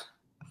podcast.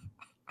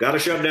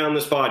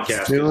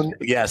 Soon,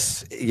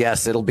 yes.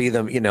 It'll be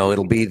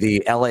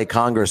the LA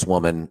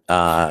Congresswoman,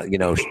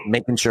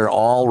 making sure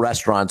all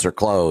restaurants are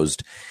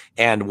closed.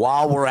 And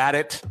while we're at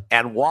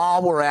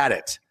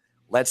it,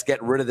 let's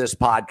get rid of this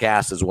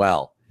podcast as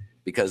well.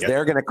 Because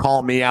they're going to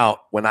call me out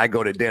when I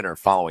go to dinner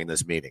following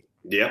this meeting.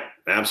 Yep,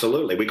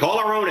 absolutely. We call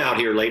our own out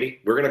here, lady.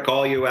 We're going to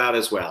call you out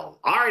as well.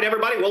 All right,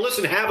 everybody. Well,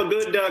 listen, have a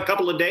good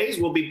couple of days.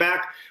 We'll be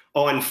back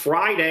on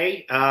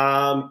Friday,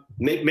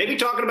 maybe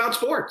talking about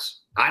sports.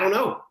 I don't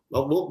know.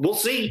 We'll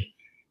see.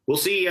 We'll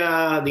see.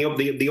 The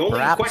only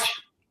Perhaps.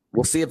 question.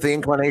 We'll see if the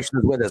inclination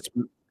is with us.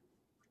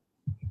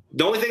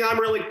 The only thing I'm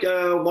really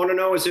want to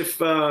know is if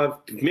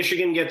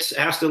Michigan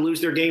has to lose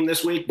their game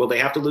this week, will they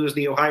have to lose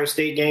the Ohio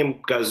State game?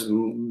 Because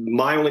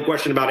my only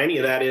question about any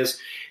of that is,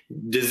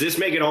 does this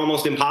make it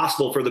almost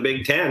impossible for the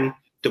Big Ten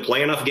to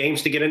play enough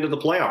games to get into the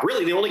playoff?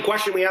 Really, the only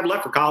question we have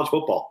left for college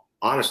football,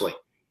 honestly,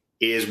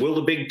 is will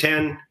the Big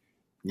Ten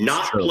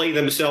not play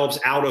themselves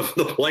out of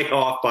the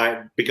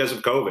playoff because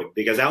of COVID?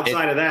 Because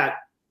outside of that,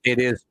 it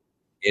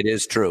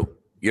is true.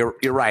 You're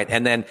right.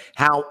 And then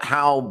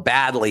how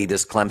badly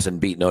does Clemson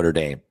beat Notre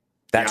Dame?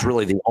 That's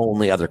really the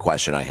only other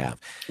question I have.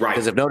 Right.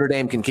 Because if Notre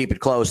Dame can keep it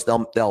close,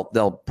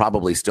 they'll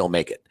probably still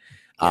make it.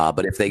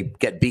 But if they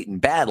get beaten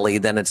badly,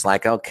 then it's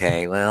like,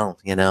 okay, well,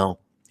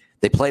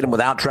 they played them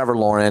without Trevor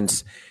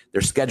Lawrence.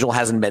 Their schedule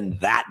hasn't been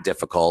that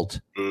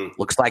difficult.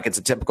 Looks like it's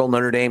a typical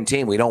Notre Dame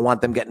team. We don't want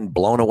them getting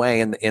blown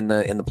away in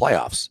the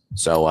playoffs.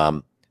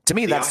 So to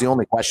me, that's the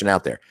only question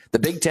out there. The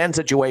Big Ten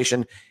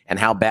situation and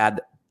how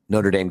bad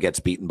Notre Dame gets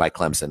beaten by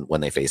Clemson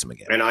when they face them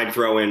again. And I'd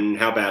throw in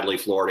how badly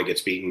Florida gets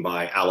beaten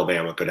by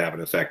Alabama could have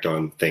an effect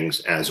on things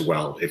as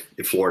well. If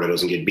Florida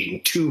doesn't get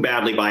beaten too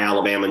badly by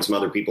Alabama and some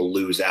other people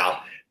lose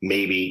out,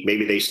 maybe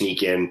they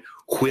sneak in.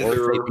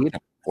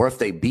 Or if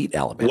they beat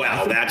Alabama.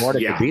 Well, that's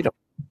Florida could beat them.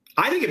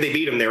 I think if they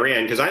beat them, they're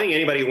in, because I think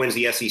anybody who wins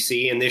the SEC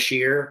in this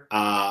year,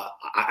 I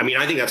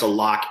think that's a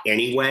lock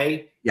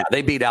anyway. Yeah,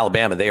 they beat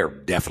Alabama. They are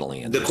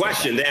definitely in. The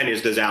question then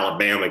is, does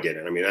Alabama get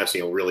it? I mean, that's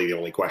really the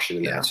only question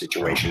in that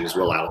situation is,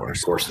 will Alabama?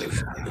 Of course they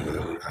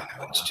will.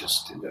 It's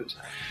just.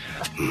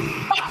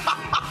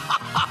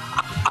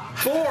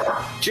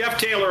 For Jeff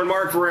Taylor and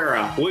Mark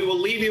Ferreira, we will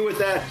leave you with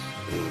that.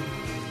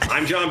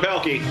 I'm John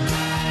Pelkey.